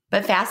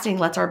 But fasting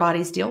lets our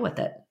bodies deal with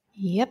it.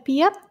 Yep.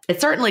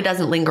 It certainly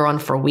doesn't linger on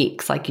for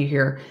weeks like you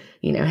hear,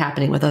 you know,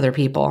 happening with other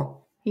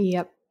people.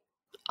 Yep.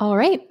 All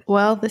right.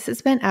 Well, this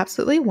has been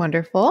absolutely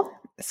wonderful.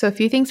 So a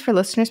few things for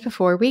listeners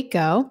before we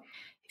go.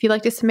 If you'd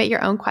like to submit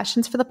your own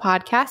questions for the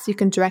podcast, you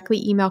can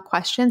directly email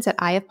questions at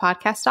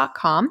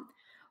ifpodcast.com,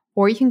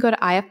 or you can go to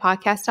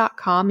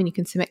ifpodcast.com and you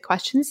can submit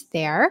questions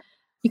there.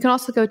 You can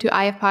also go to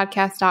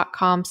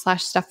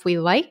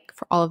ifpodcast.com/stuffwelike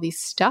for all of these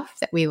stuff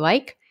that we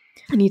like.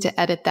 I need to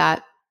edit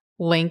that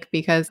link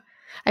because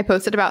I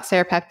posted about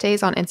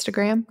serapeptase on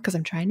Instagram because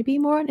I'm trying to be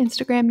more on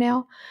Instagram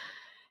now.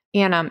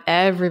 And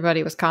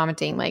everybody was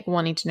commenting, like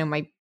wanting to know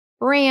my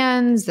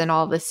brands and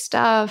all this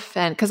stuff.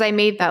 And because I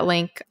made that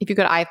link, if you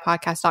go to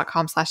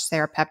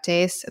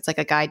ifpodcast.com/serapeptase, it's like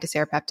a guide to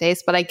serapeptase.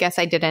 But I guess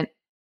I didn't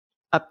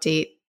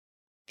update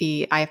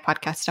the IF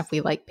Podcast Stuff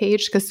We Like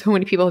page because so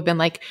many people have been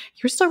like,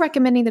 you're still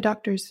recommending the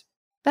Doctor's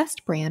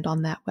Best brand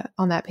on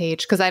that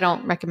page because I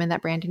don't recommend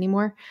that brand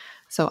anymore.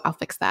 So I'll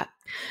fix that.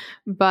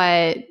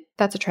 But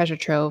that's a treasure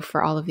trove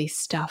for all of these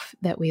stuff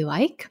that we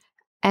like.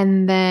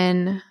 And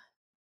then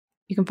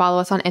you can follow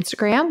us on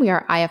Instagram. We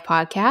are IF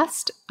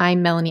Podcast.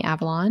 I'm Melanie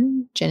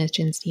Avalon. Jen is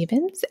Jen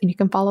Stevens. And you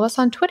can follow us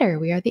on Twitter.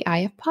 We are the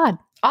IF Pod.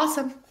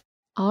 Awesome.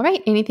 All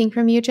right. Anything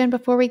from you, Jen,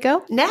 before we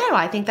go? No,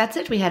 I think that's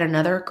it. We had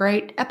another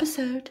great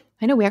episode.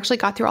 I know. We actually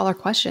got through all our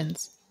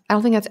questions. I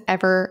don't think that's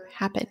ever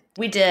happened.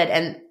 We did.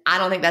 And I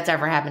don't think that's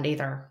ever happened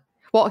either.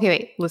 Well, okay,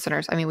 wait,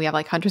 listeners. I mean, we have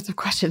like hundreds of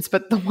questions,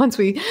 but the ones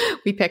we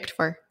picked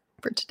for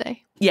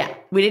today. Yeah,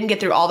 we didn't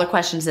get through all the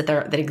questions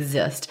that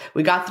exist.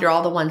 We got through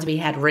all the ones we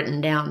had written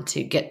down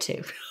to get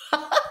to.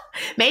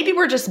 Maybe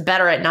we're just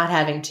better at not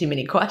having too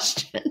many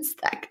questions.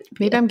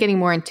 Maybe I'm getting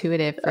more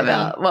intuitive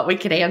about what we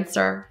could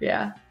answer.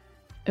 Yeah.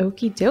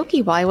 Okie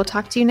dokie. Well, I will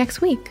talk to you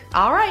next week.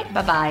 All right.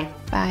 Bye-bye.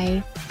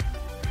 Bye.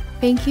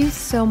 Thank you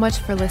so much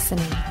for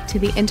listening to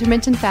the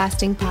Intermittent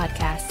Fasting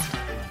Podcast.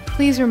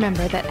 Please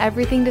remember that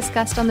everything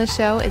discussed on the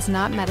show is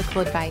not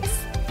medical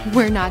advice.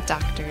 We're not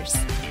doctors.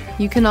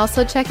 You can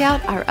also check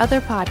out our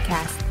other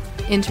podcasts,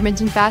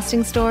 Intermittent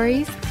Fasting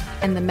Stories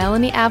and the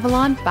Melanie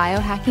Avalon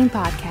Biohacking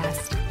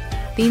Podcast.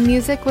 Theme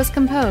music was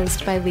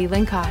composed by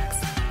Leland Cox.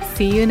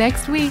 See you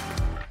next week.